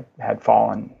what had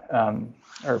fallen,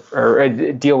 or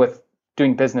deal with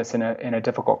doing business in a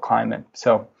difficult climate.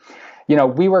 So,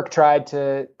 WeWork tried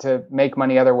to make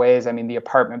money other ways. I mean, the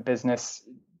apartment business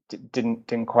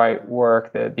didn't quite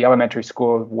work. The elementary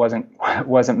school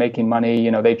wasn't making money.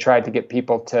 They tried to get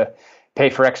people to pay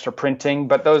for extra printing,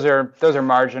 but those are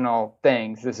marginal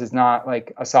things. This is not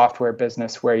like a software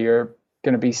business where you're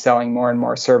going to be selling more and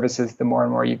more services the more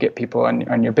and more you get people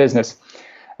on your business.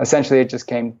 Essentially, it just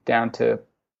came down to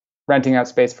renting out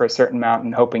space for a certain amount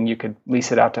and hoping you could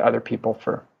lease it out to other people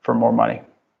for more money.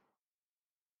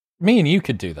 Me and you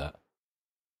could do that.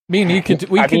 We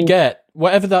could get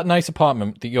whatever that nice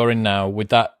apartment that you're in now with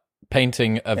that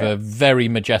painting of a very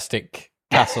majestic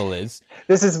castle is.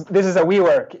 This is a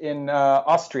WeWork in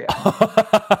Austria.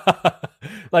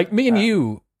 Like, me and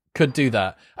you could do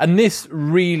that. And this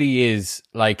really is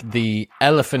like the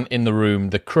elephant in the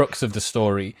room, the crux of the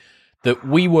story, that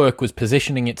WeWork was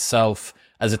positioning itself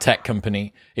as a tech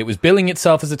company. It was billing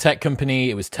itself as a tech company.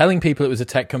 It was telling people it was a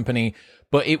tech company,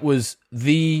 but it was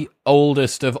the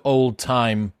oldest of old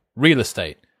time real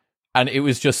estate. And it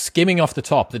was just skimming off the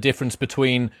top the difference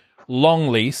between long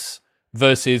lease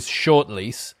versus short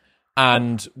lease.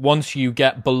 And once you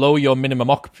get below your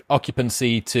minimum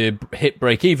occupancy to hit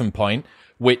break-even point,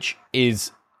 which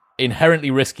is inherently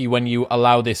risky when you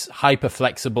allow this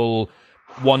hyper-flexible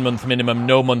 1 month minimum,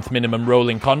 no month minimum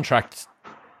rolling contract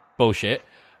bullshit,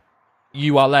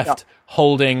 you are left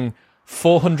holding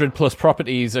 400 plus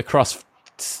properties across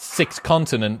 6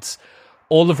 continents,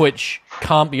 all of which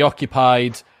can't be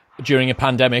occupied during a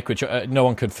pandemic, which no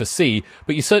one could foresee.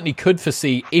 But you certainly could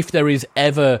foresee, if there is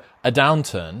ever a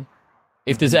downturn,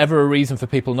 if there's ever a reason for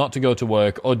people not to go to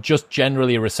work, or just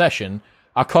generally a recession,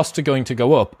 our costs are going to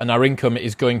go up and our income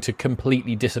is going to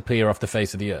completely disappear off the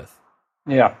face of the earth.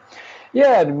 Yeah.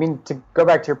 Yeah, I mean, to go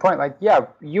back to your point, like, yeah,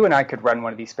 you and I could run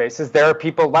one of these spaces. There are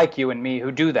people like you and me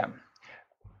who do them.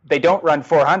 They don't run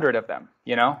 400 of them,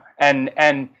 and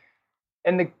I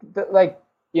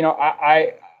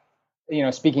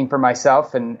speaking for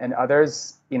myself and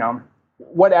others,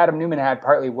 what Adam Neumann had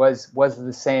partly was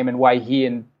the same, and why he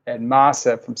and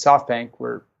Masa from SoftBank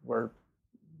were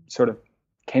sort of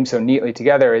came so neatly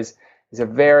together is a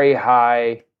very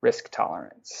high risk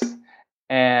tolerance.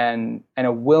 And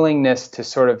a willingness to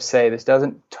sort of say, this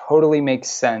doesn't totally make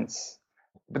sense,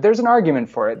 but there's an argument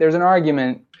for it. There's an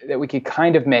argument that we could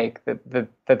kind of make that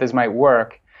this might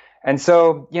work. And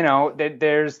so,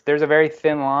 there's a very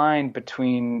thin line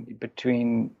between the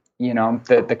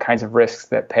kinds of risks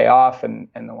that pay off and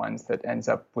the ones that ends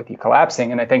up with you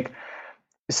collapsing. And I think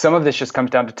some of this just comes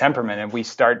down to temperament. And we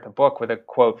start the book with a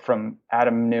quote from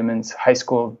Adam Neumann's high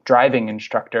school driving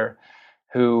instructor,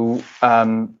 who,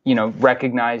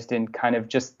 recognized in kind of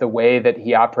just the way that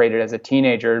he operated as a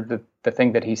teenager, the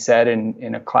thing that he said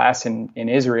in a class in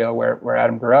Israel where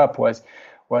Adam grew up was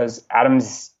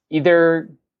Adam's either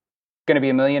going to be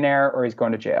a millionaire or he's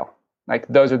going to jail. Like,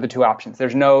 those are the two options.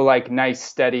 There's no like nice,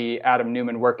 steady Adam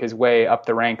Neumann work his way up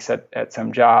the ranks at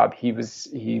some job. He was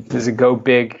a go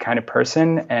big kind of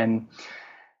person. And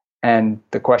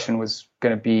the question was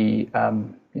going to be,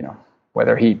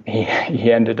 whether he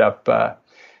ended up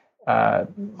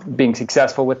being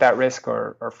successful with that risk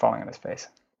or falling on his face,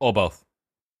 or both.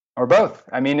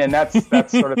 I mean, and that's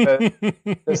sort of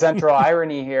the central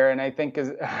irony here, and I think is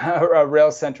a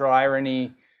real central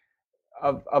irony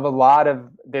of a lot of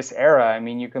this era. I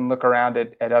mean, you can look around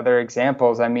at other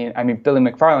examples. I mean, Billy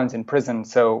McFarland's in prison,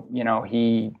 so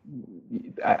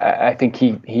I think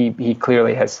he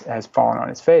clearly has fallen on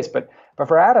his face. But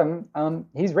for Adam,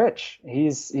 he's rich.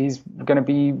 He's going to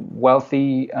be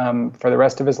wealthy for the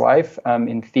rest of his life.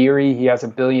 In theory, he has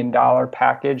 $1 billion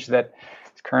package that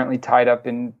is currently tied up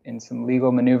in some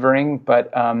legal maneuvering.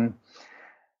 But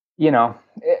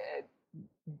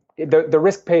the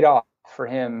risk paid off for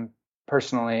him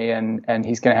personally, and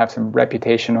he's going to have some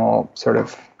reputational sort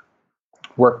of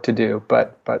work to do.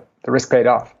 But the risk paid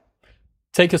off.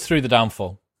 Take us through the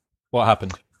downfall. What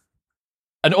happened?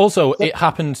 And also, it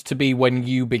happened to be when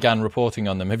you began reporting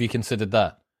on them. Have you considered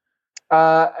that?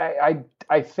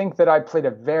 I think that I played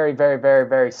a very, very, very,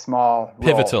 very small role.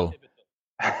 Pivotal.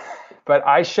 But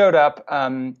I showed up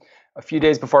a few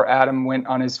days before Adam went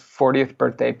on his 40th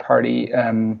birthday party,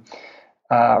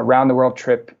 around the world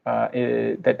trip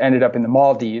that ended up in the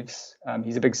Maldives.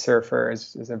 He's a big surfer,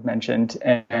 as I've mentioned.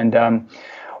 And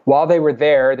while they were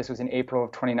there, this was in April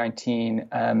of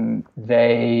 2019,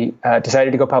 they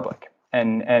decided to go public.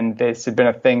 And this had been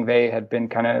a thing they had been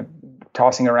kind of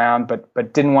tossing around,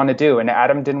 but didn't want to do. And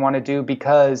Adam didn't want to do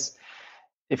because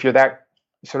if you're that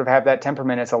sort of have that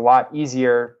temperament, it's a lot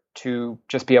easier to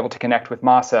just be able to connect with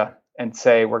Masa and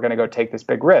say, we're going to go take this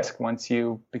big risk. Once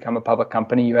you become a public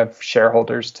company, you have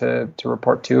shareholders to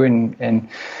report to, and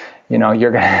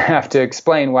you're going to have to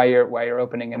explain why you're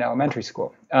opening an elementary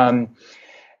school. And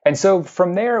so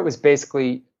from there, it was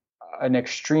basically an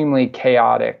extremely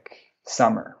chaotic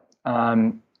summer.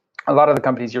 A lot of the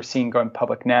companies you're seeing going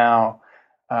public now,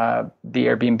 the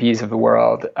Airbnbs of the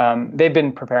world, they've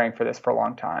been preparing for this for a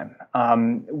long time.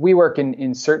 WeWork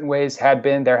in certain ways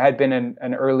there had been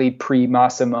an early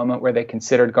pre-Masa moment where they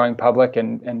considered going public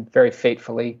and very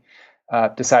fatefully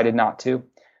decided not to.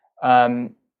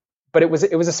 But it was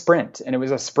a sprint, and it was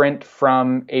a sprint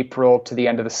from April to the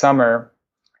end of the summer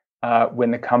when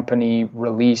the company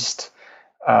released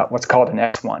what's called an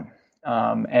S1.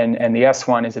 And the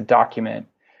S1 is a document,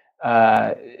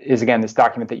 is again this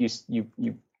document that you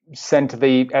send to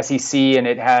the SEC, and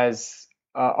it has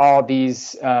all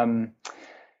this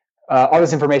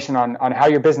information on how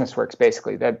your business works,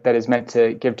 basically, that is meant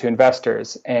to give to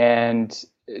investors. And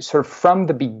sort of from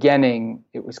the beginning,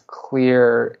 it was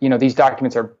clear, these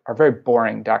documents are very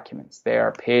boring documents. They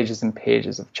are pages and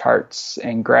pages of charts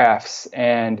and graphs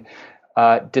and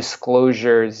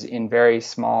disclosures in very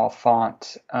small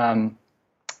font.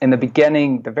 In the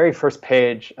beginning, the very first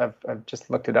page I've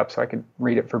just looked it up so I could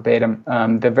read it verbatim.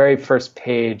 The very first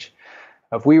page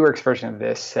of WeWork's version of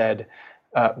this said,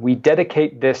 "We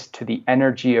dedicate this to the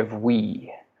energy of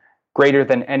we, greater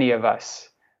than any of us,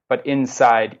 but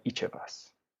inside each of us."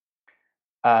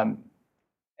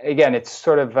 Again, it's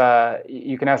sort of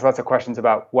you can ask lots of questions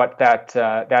about what that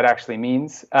actually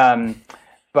means,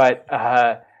 but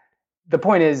the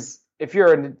point is, if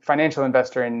you're a financial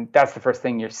investor and that's the first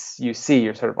thing you see,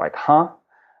 you're sort of like, huh?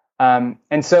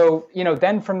 And so,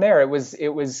 then from there, it was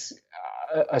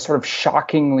a sort of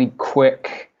shockingly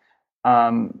quick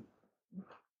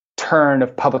turn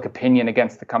of public opinion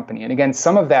against the company. And again,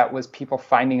 some of that was people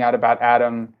finding out about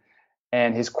Adam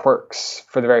and his quirks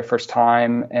for the very first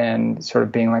time and sort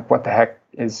of being like, what the heck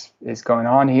is going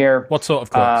on here? What sort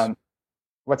of quirks?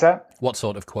 What's that? What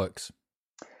sort of quirks?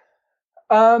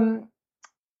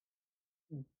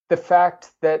 The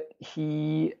fact that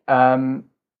he and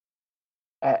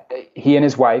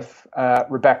his wife,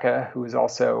 Rebecca, who was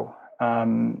also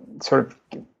sort of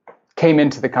came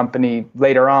into the company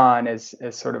later on as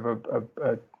sort of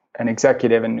an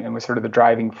executive and was sort of the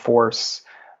driving force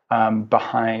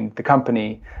behind the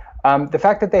company. The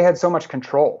fact that they had so much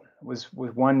control was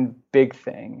one big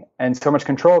thing, and so much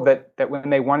control that when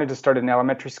they wanted to start an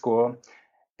elementary school,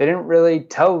 they didn't really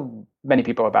tell many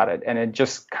people about it, and it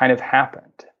just kind of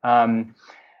happened.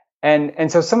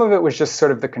 And so some of it was just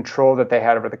sort of the control that they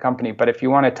had over the company. But if you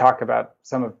want to talk about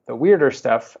some of the weirder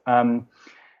stuff, and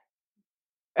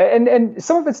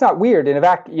some of it's not weird in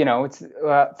a it's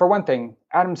for one thing,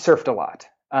 Adam surfed a lot.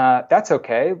 That's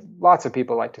okay. Lots of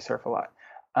people like to surf a lot.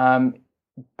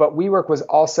 But WeWork was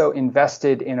also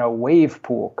invested in a wave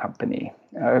pool company,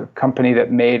 a company that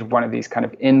made one of these kind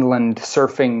of inland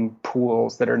surfing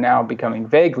pools that are now becoming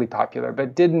vaguely popular,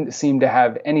 but didn't seem to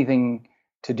have anything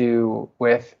to do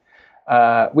with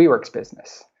WeWork's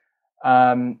business.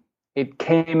 It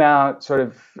came out sort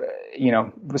of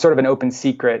an open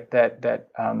secret that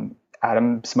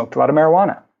Adam smoked a lot of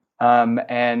marijuana,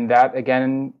 and that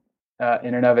again,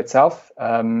 in and of itself,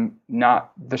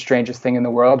 not the strangest thing in the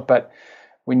world. But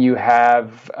when you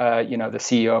have the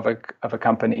CEO of a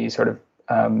company sort of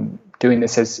doing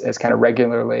this as kind of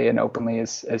regularly and openly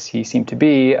as he seemed to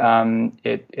be,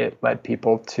 it led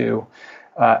people to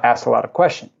ask a lot of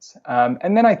questions.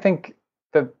 And then I think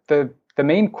the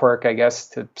main quirk, I guess,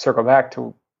 to circle back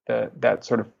to that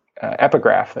sort of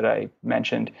epigraph that I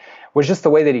mentioned, was just the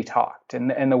way that he talked,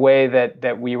 and the way that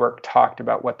WeWork talked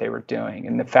about what they were doing,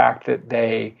 and the fact that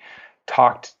they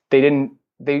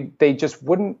just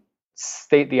wouldn't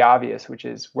state the obvious, which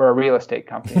is we're a real estate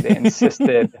company. They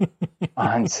insisted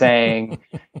on saying,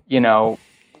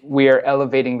 we are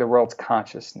elevating the world's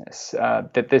consciousness,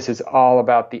 that this is all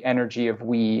about the energy of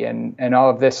we and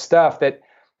all of this stuff that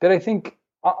I think,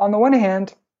 on the one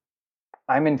hand,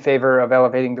 I'm in favor of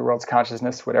elevating the world's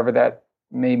consciousness, whatever that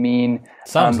may mean.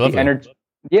 Sounds lovely.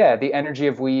 The energy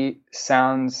of we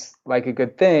sounds like a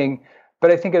good thing, but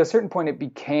I think at a certain point it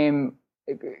became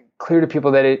clear to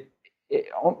people that it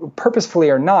purposefully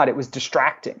or not, it was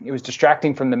distracting. It was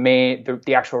distracting from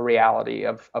the actual reality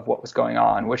of what was going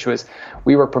on, which was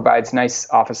WeWork provides nice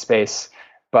office space,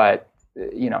 but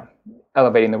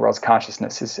elevating the world's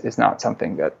consciousness is not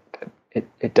something that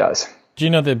it does. Do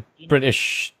you know the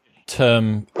British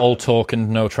term "all talk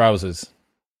and no trousers"?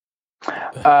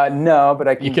 No,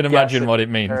 but you can imagine what it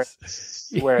means.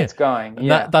 Where it's going.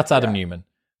 Yeah, that's Adam Newman.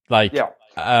 This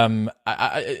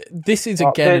is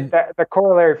again the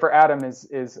corollary for Adam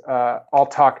is all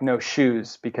talk, no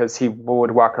shoes, because he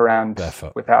would walk around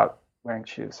barefoot without wearing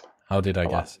shoes. How did I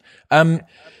guess?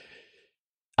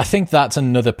 I think that's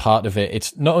another part of it.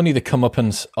 It's not only the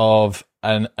comeuppance of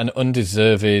an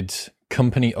undeserved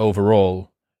company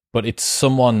overall, but it's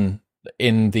someone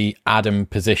in the Adam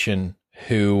position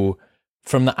who,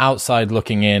 from the outside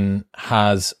looking in,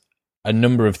 has a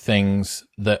number of things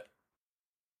that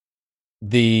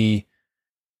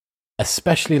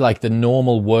especially like the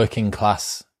normal working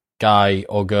class guy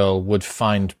or girl would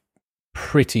find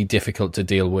pretty difficult to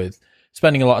deal with.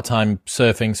 Spending a lot of time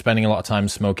surfing, spending a lot of time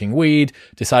smoking weed,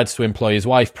 decides to employ his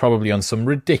wife probably on some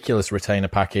ridiculous retainer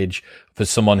package for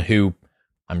someone who,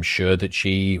 I'm sure that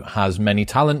she has many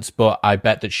talents, but I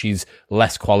bet that she's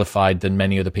less qualified than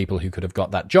many other people who could have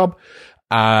got that job.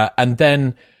 And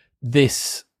then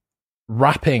this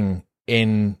rapping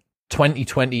in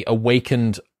 2020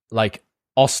 awakened like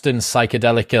Austin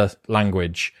psychedelica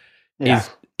language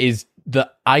is the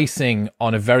icing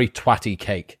on a very twatty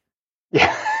cake.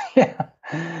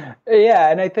 Yeah,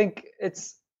 and I think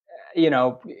it's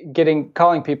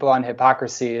calling people on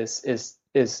hypocrisy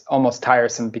is almost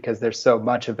tiresome because there's so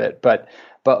much of it. But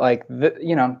like the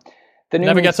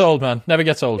never gets old, man. Never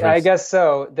gets old. I guess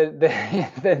so. The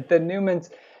Newmans,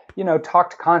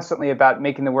 talked constantly about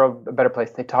making the world a better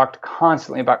place. They talked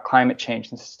constantly about climate change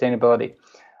and sustainability.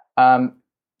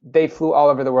 They flew all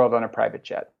over the world on a private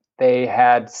jet. They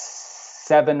had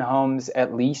 7 homes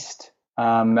at least.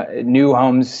 New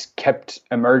homes kept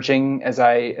emerging as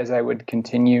I would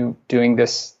continue doing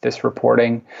this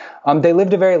reporting. They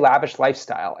lived a very lavish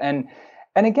lifestyle, and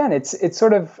again, it's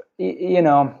sort of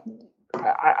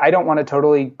I don't want to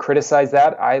totally criticize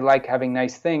that. I like having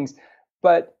nice things,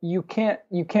 but you can't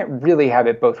really have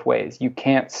it both ways. You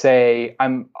can't say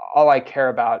all I care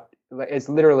about is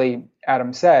literally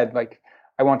Adam said, like,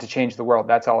 I want to change the world.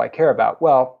 That's all I care about.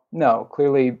 Well, no,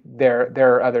 clearly there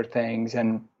are other things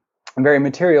and very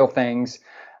material things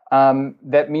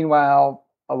that meanwhile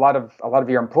a lot of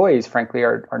your employees frankly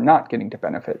are not getting to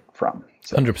benefit from.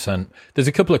 So. 100%. There's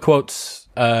a couple of quotes,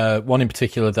 one in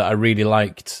particular that I really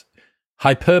liked.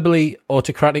 Hyperbole,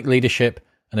 autocratic leadership,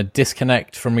 and a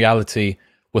disconnect from reality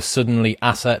were suddenly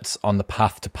assets on the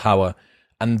path to power.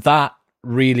 And that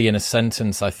really, in a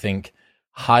sentence, I think,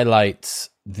 highlights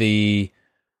the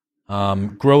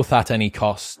growth at any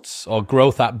costs or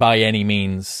growth at by any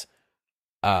means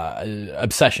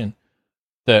obsession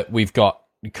that we've got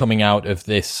coming out of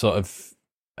this sort of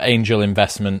angel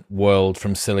investment world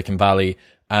from Silicon Valley.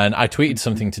 And I tweeted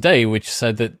something today which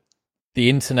said that the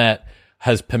internet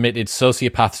has permitted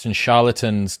sociopaths and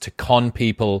charlatans to con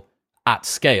people at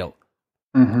scale.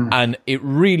 Mm-hmm. And it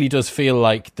really does feel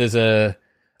like there's a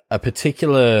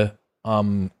particular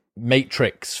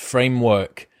matrix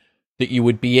framework that you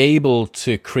would be able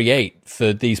to create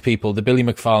for these people, the Billy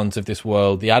McFarlands of this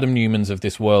world, the Adam Newmans of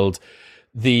this world,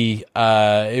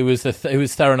 it was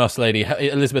Theranos lady,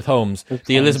 Elizabeth Holmes,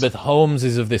 the Elizabeth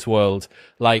Holmeses of this world.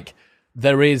 Like,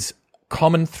 there is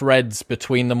common threads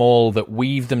between them all that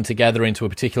weave them together into a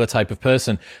particular type of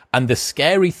person. And the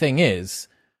scary thing is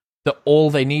that all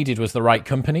they needed was the right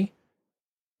company.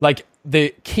 Like,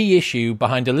 the key issue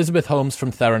behind Elizabeth Holmes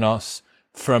from Theranos,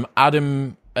 from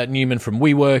Adam Newman from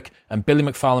WeWork, and Billy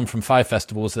McFarland from Five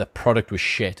Festivals, their product was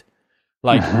shit.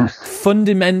 Like,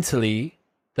 fundamentally,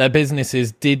 their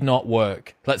businesses did not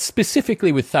work. Like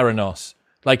specifically with Theranos.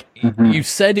 Like you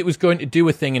said it was going to do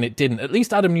a thing and it didn't. At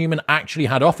least Adam Newman actually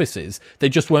had offices. They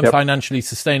just weren't financially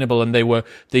sustainable, and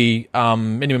the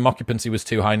minimum occupancy was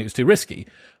too high and it was too risky.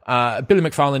 Billy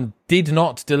McFarland did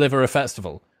not deliver a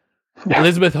festival.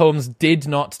 Elizabeth Holmes did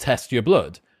not test your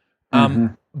blood.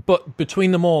 But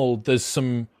between them all, there's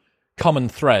some common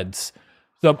threads.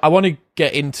 So I want to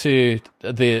get into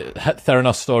the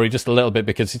Theranos story just a little bit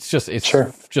because it's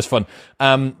just fun.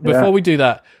 Before we do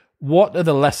that, what are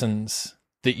the lessons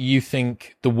that you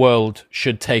think the world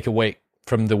should take away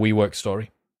from the WeWork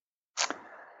story?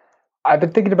 I've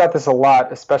been thinking about this a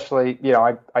lot, especially,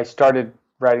 I started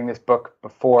writing this book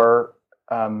before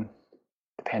the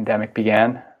pandemic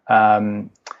began.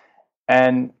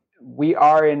 And we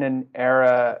are in an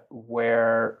era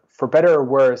where, for better or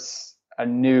worse, a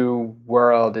new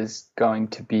world is going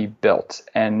to be built.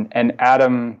 And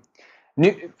Adam,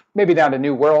 maybe not a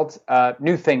new world,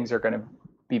 new things are going to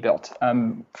be built,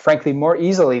 frankly, more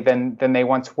easily than they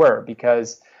once were,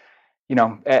 because,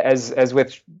 as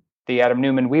with the Adam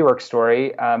Newman WeWork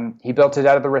story, he built it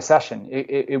out of the recession.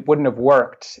 It wouldn't have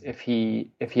worked if he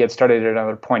had started at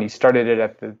another point. He started it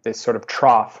at this sort of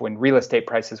trough when real estate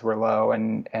prices were low,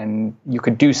 and you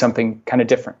could do something kind of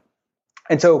different.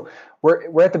 And so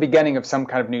we're at the beginning of some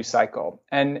kind of new cycle.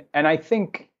 And I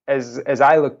think as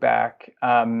I look back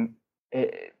on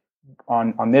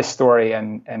this story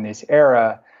and this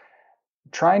era,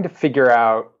 trying to figure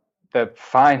out the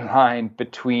fine line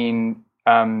between,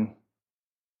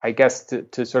 I guess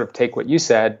to sort of take what you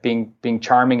said, being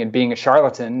charming and being a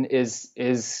charlatan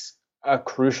is a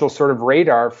crucial sort of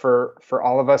radar for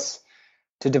all of us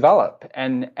to develop.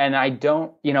 And I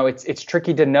don't, it's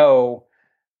tricky to know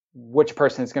which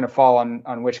person is going to fall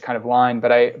on which kind of line.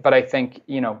 But I think,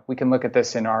 we can look at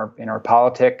this in our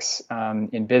politics,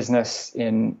 in business,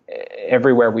 in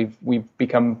everywhere. We've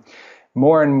become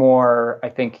more and more, I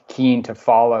think, keen to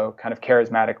follow kind of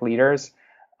charismatic leaders.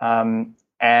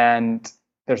 And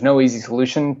there's no easy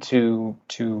solution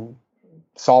to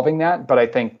solving that. But I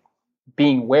think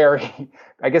being wary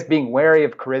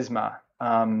of charisma,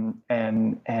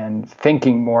 and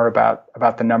thinking more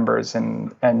about the numbers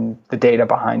and the data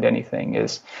behind anything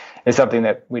is something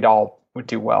that we'd all would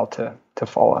do well to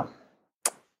follow.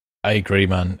 I agree,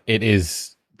 man. It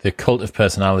is, the cult of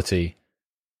personality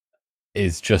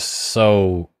is just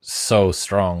so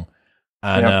strong.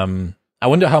 And I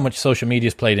wonder how much social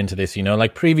media's played into this,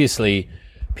 like previously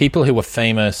people who were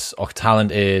famous or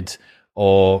talented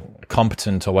or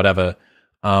competent or whatever,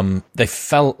 they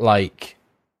felt like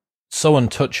so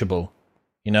untouchable,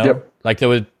 like there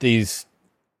were these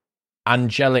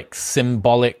angelic,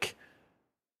 symbolic,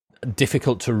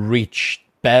 difficult to reach,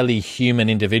 barely human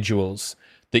individuals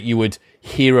that you would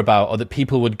hear about or that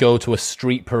people would go to a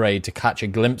street parade to catch a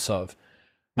glimpse of.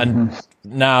 And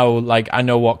now, like, I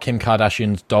know what Kim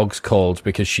Kardashian's dog's called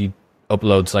because she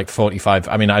uploads like 45.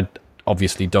 I mean, I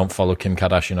obviously don't follow Kim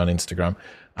Kardashian on Instagram,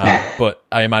 but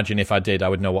I imagine if I did, I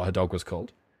would know what her dog was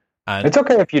called. And it's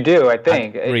okay if you do, I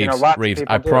think. Reeves,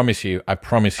 I promise you,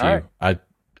 right.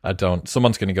 I don't.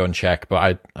 Someone's going to go and check,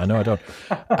 but I know I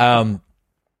don't.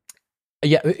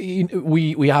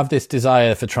 We have this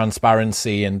desire for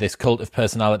transparency, and this cult of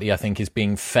personality, I think, is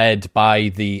being fed by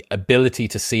the ability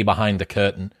to see behind the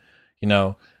curtain.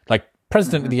 Like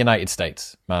President of the United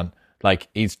States, man, like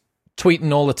he's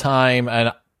tweeting all the time,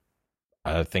 and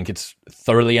I think it's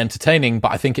thoroughly entertaining,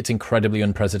 but I think it's incredibly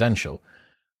unpresidential.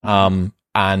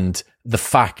 And the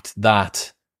fact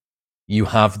that you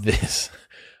have this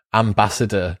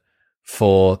ambassador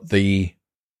for the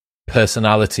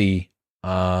personality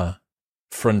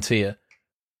frontier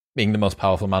being the most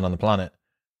powerful man on the planet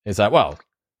is like, well,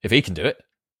 if he can do it.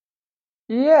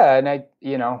 Yeah.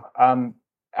 And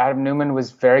Adam Newman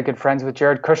was very good friends with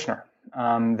Jared Kushner.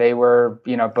 They were,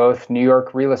 both New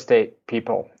York real estate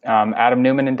people. Adam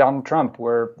Newman and Donald Trump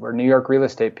were New York real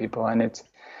estate people. And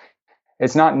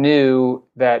it's not new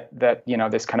that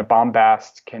this kind of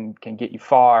bombast can get you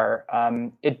far.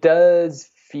 It does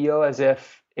feel as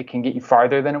if it can get you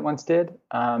farther than it once did.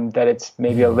 That it's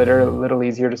maybe a little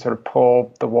easier to sort of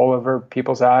pull the wool over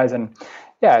people's eyes. And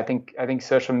yeah, I think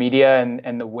social media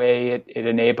and the way it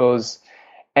enables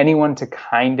anyone to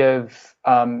kind of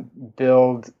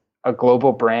build a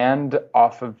global brand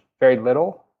off of very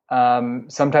little.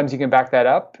 Sometimes you can back that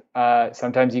up.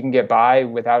 Sometimes you can get by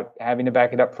without having to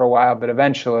back it up for a while, but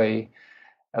eventually,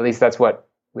 at least that's what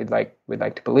we'd like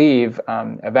to believe.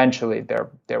 Eventually there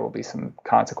will be some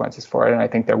consequences for it. And I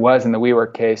think there was in the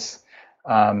WeWork case.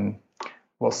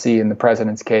 We'll see in the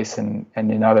president's case and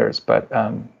in others, but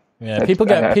I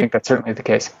think that's certainly the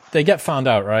case. They get found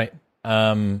out, right?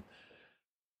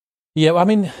 Yeah, well, I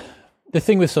mean, the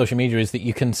thing with social media is that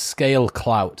you can scale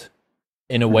clout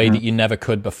in a way that you never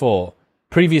could before.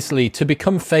 Previously, to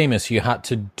become famous, you had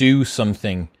to do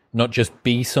something, not just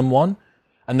be someone.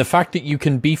 And the fact that you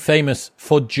can be famous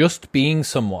for just being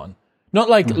someone, not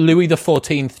like Louis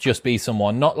XIV just be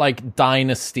someone, not like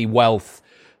dynasty wealth,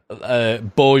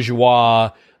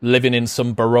 bourgeois living in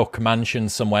some Baroque mansion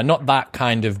somewhere, not that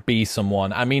kind of be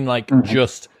someone. I mean like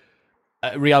just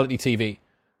reality TV.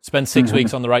 Spend 6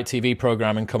 weeks on the right TV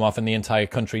program and come off and the entire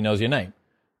country knows your name.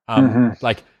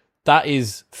 Like that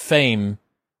is fame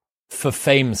for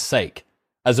fame's sake,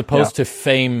 as opposed to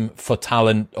fame for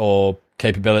talent or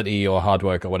capability or hard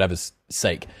work or whatever's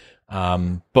sake.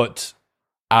 But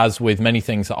as with many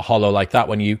things that are hollow like that,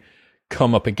 when you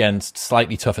come up against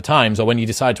slightly tougher times, or when you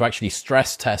decide to actually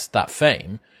stress test that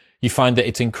fame, you find that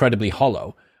it's incredibly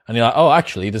hollow. And you're like, oh,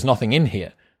 actually, there's nothing in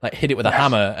here. Like, hit it with a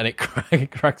hammer and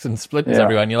it cracks and splinters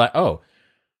everywhere. And you're like, oh,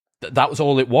 that was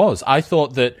all it was. I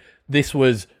thought that this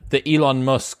was the Elon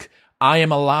Musk, I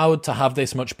am allowed to have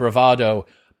this much bravado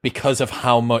because of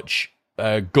how much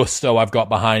gusto I've got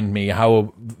behind me,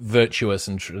 how virtuous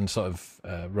and sort of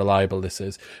reliable this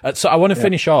is. So I want to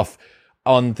finish off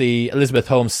on the Elizabeth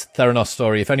Holmes Theranos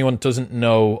story. If anyone doesn't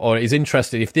know or is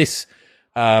interested, if this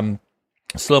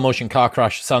slow motion car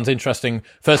crash sounds interesting,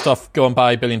 first off, go and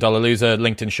buy $1 Billion Loser,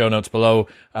 linked in show notes below,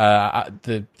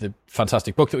 the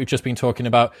fantastic book that we've just been talking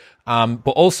about.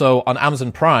 But also on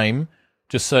Amazon Prime,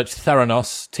 just search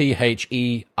Theranos,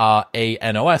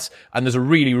 Theranos, and there's a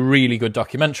really, really good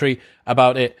documentary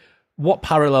about it. What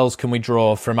parallels can we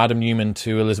draw from Adam Newman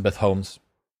to Elizabeth Holmes?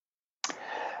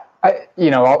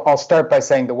 I'll start by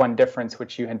saying the one difference,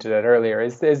 which you hinted at earlier,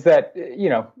 is that,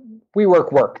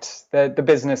 WeWork worked. The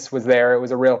business was there. It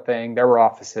was a real thing. There were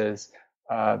offices.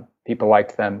 People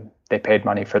liked them. They paid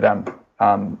money for them.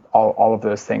 All of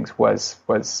those things was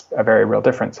a very real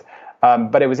difference.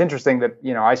 But it was interesting that,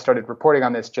 I started reporting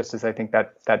on this just as I think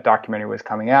that documentary was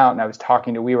coming out, and I was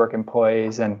talking to WeWork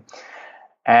employees, and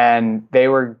they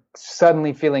were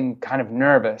suddenly feeling kind of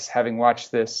nervous having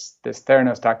watched this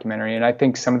Theranos documentary. And I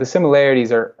think some of the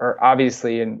similarities are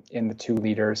obviously in the two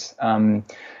leaders.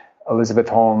 Elizabeth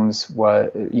Holmes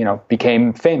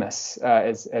became famous,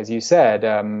 as you said,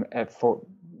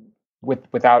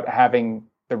 without having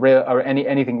the real or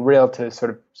anything real to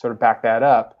sort of back that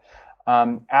up.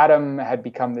 Adam had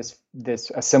become a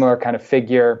similar kind of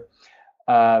figure.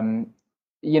 There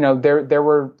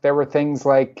were things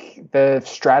like the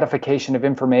stratification of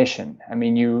information. I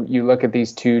mean, you look at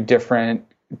these two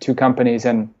companies,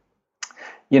 and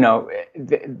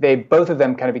they both of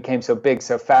them kind of became so big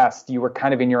so fast. You were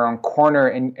kind of in your own corner,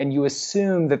 and you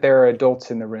assume that there are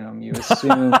adults in the room. You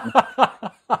assume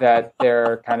that there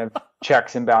are kind of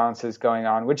checks and balances going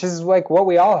on, which is like what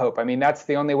we all hope. I mean, that's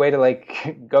the only way to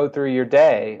like go through your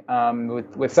day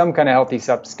with some kind of healthy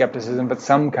skepticism, but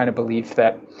some kind of belief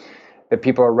that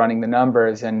people are running the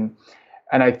numbers. And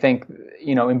I think,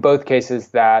 in both cases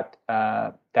that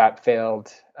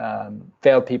failed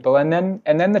people. And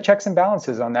then the checks and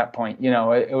balances on that point,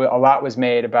 a lot was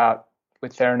made about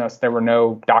with Theranos. There were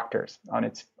no doctors on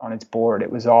its board.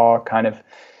 It was all kind of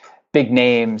big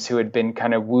names who had been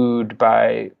kind of wooed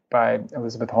by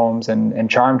Elizabeth Holmes and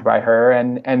charmed by her.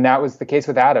 And that was the case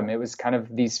with Adam. It was kind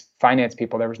of these finance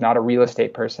people. There was not a real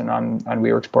estate person on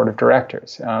WeWork's board of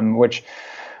directors, which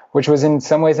was in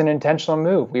some ways an intentional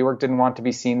move. WeWork didn't want to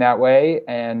be seen that way,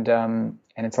 and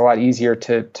it's a lot easier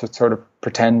to sort of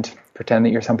pretend that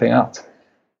you're something else.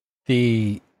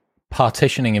 The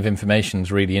partitioning of information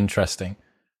is really interesting,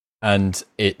 and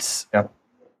it's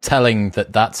telling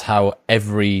that that's how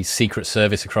every secret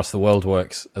service across the world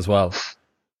works as well.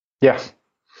 Yeah,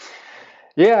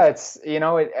 it's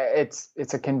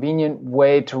it's a convenient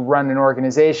way to run an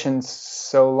organization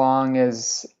so long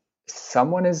as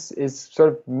someone is sort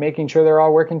of making sure they're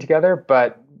all working together.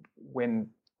 But when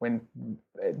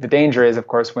the danger is, of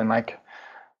course, when like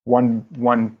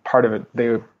one part of it,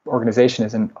 the organization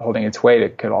isn't holding its weight,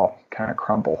 it could all kind of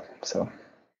crumble. So,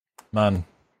 man,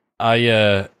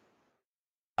 I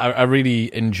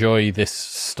really enjoy this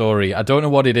story. I don't know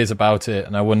what it is about it,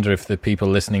 and I wonder if the people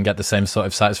listening get the same sort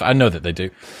of satisfaction. I know that they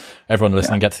do. Everyone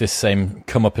listening gets this same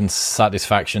comeuppance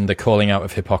satisfaction, the calling out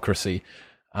of hypocrisy.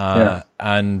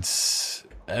 And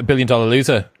 $1 Billion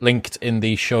Loser linked in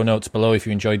the show notes below. If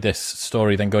you enjoyed this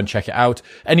story, then go and check it out.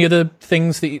 Any other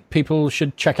things that people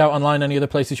should check out online? Any other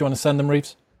places you want to send them,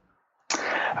 Reeves?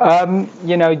 You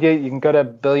can go to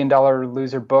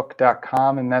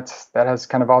billiondollarloserbook.com, and that has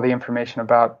kind of all the information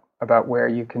about where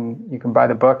you can buy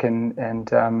the book, and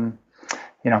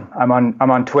I'm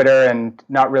on Twitter and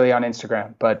not really on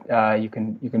Instagram, but you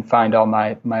can find all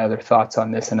my other thoughts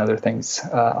on this and other things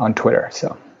on Twitter.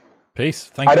 So peace.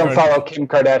 Thank you. I don't follow Kim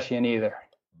Kardashian either.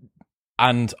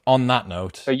 And on that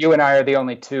note, so you and I are the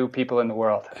only two people in the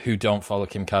world who don't follow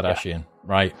Kim Kardashian,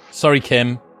 right? Sorry,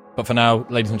 Kim, but for now,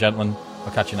 ladies and gentlemen,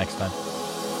 I'll catch you next time.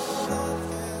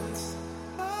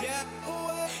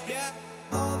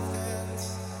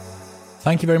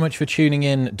 Thank you very much for tuning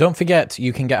in. Don't forget,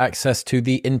 you can get access to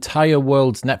the entire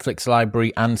world's Netflix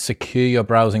library and secure your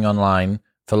browsing online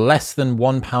for less than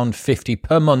 £1.50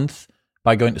 per month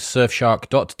by going to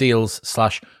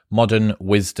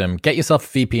surfshark.deals/modernwisdom. Get yourself a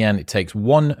VPN. It takes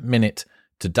 1 minute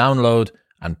to download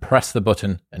and press the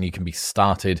button and you can be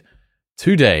started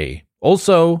today.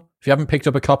 Also, if you haven't picked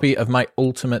up a copy of my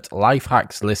ultimate life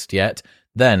hacks list yet,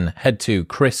 then head to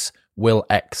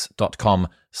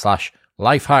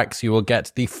chriswillx.com/lifehacks. You will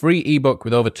get the free ebook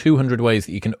with over 200 ways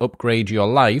that you can upgrade your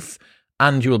life,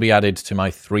 and you will be added to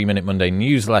my 3-Minute Monday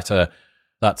newsletter.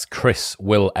 That's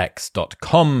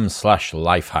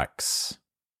chriswillx.com/lifehacks.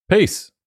 Peace.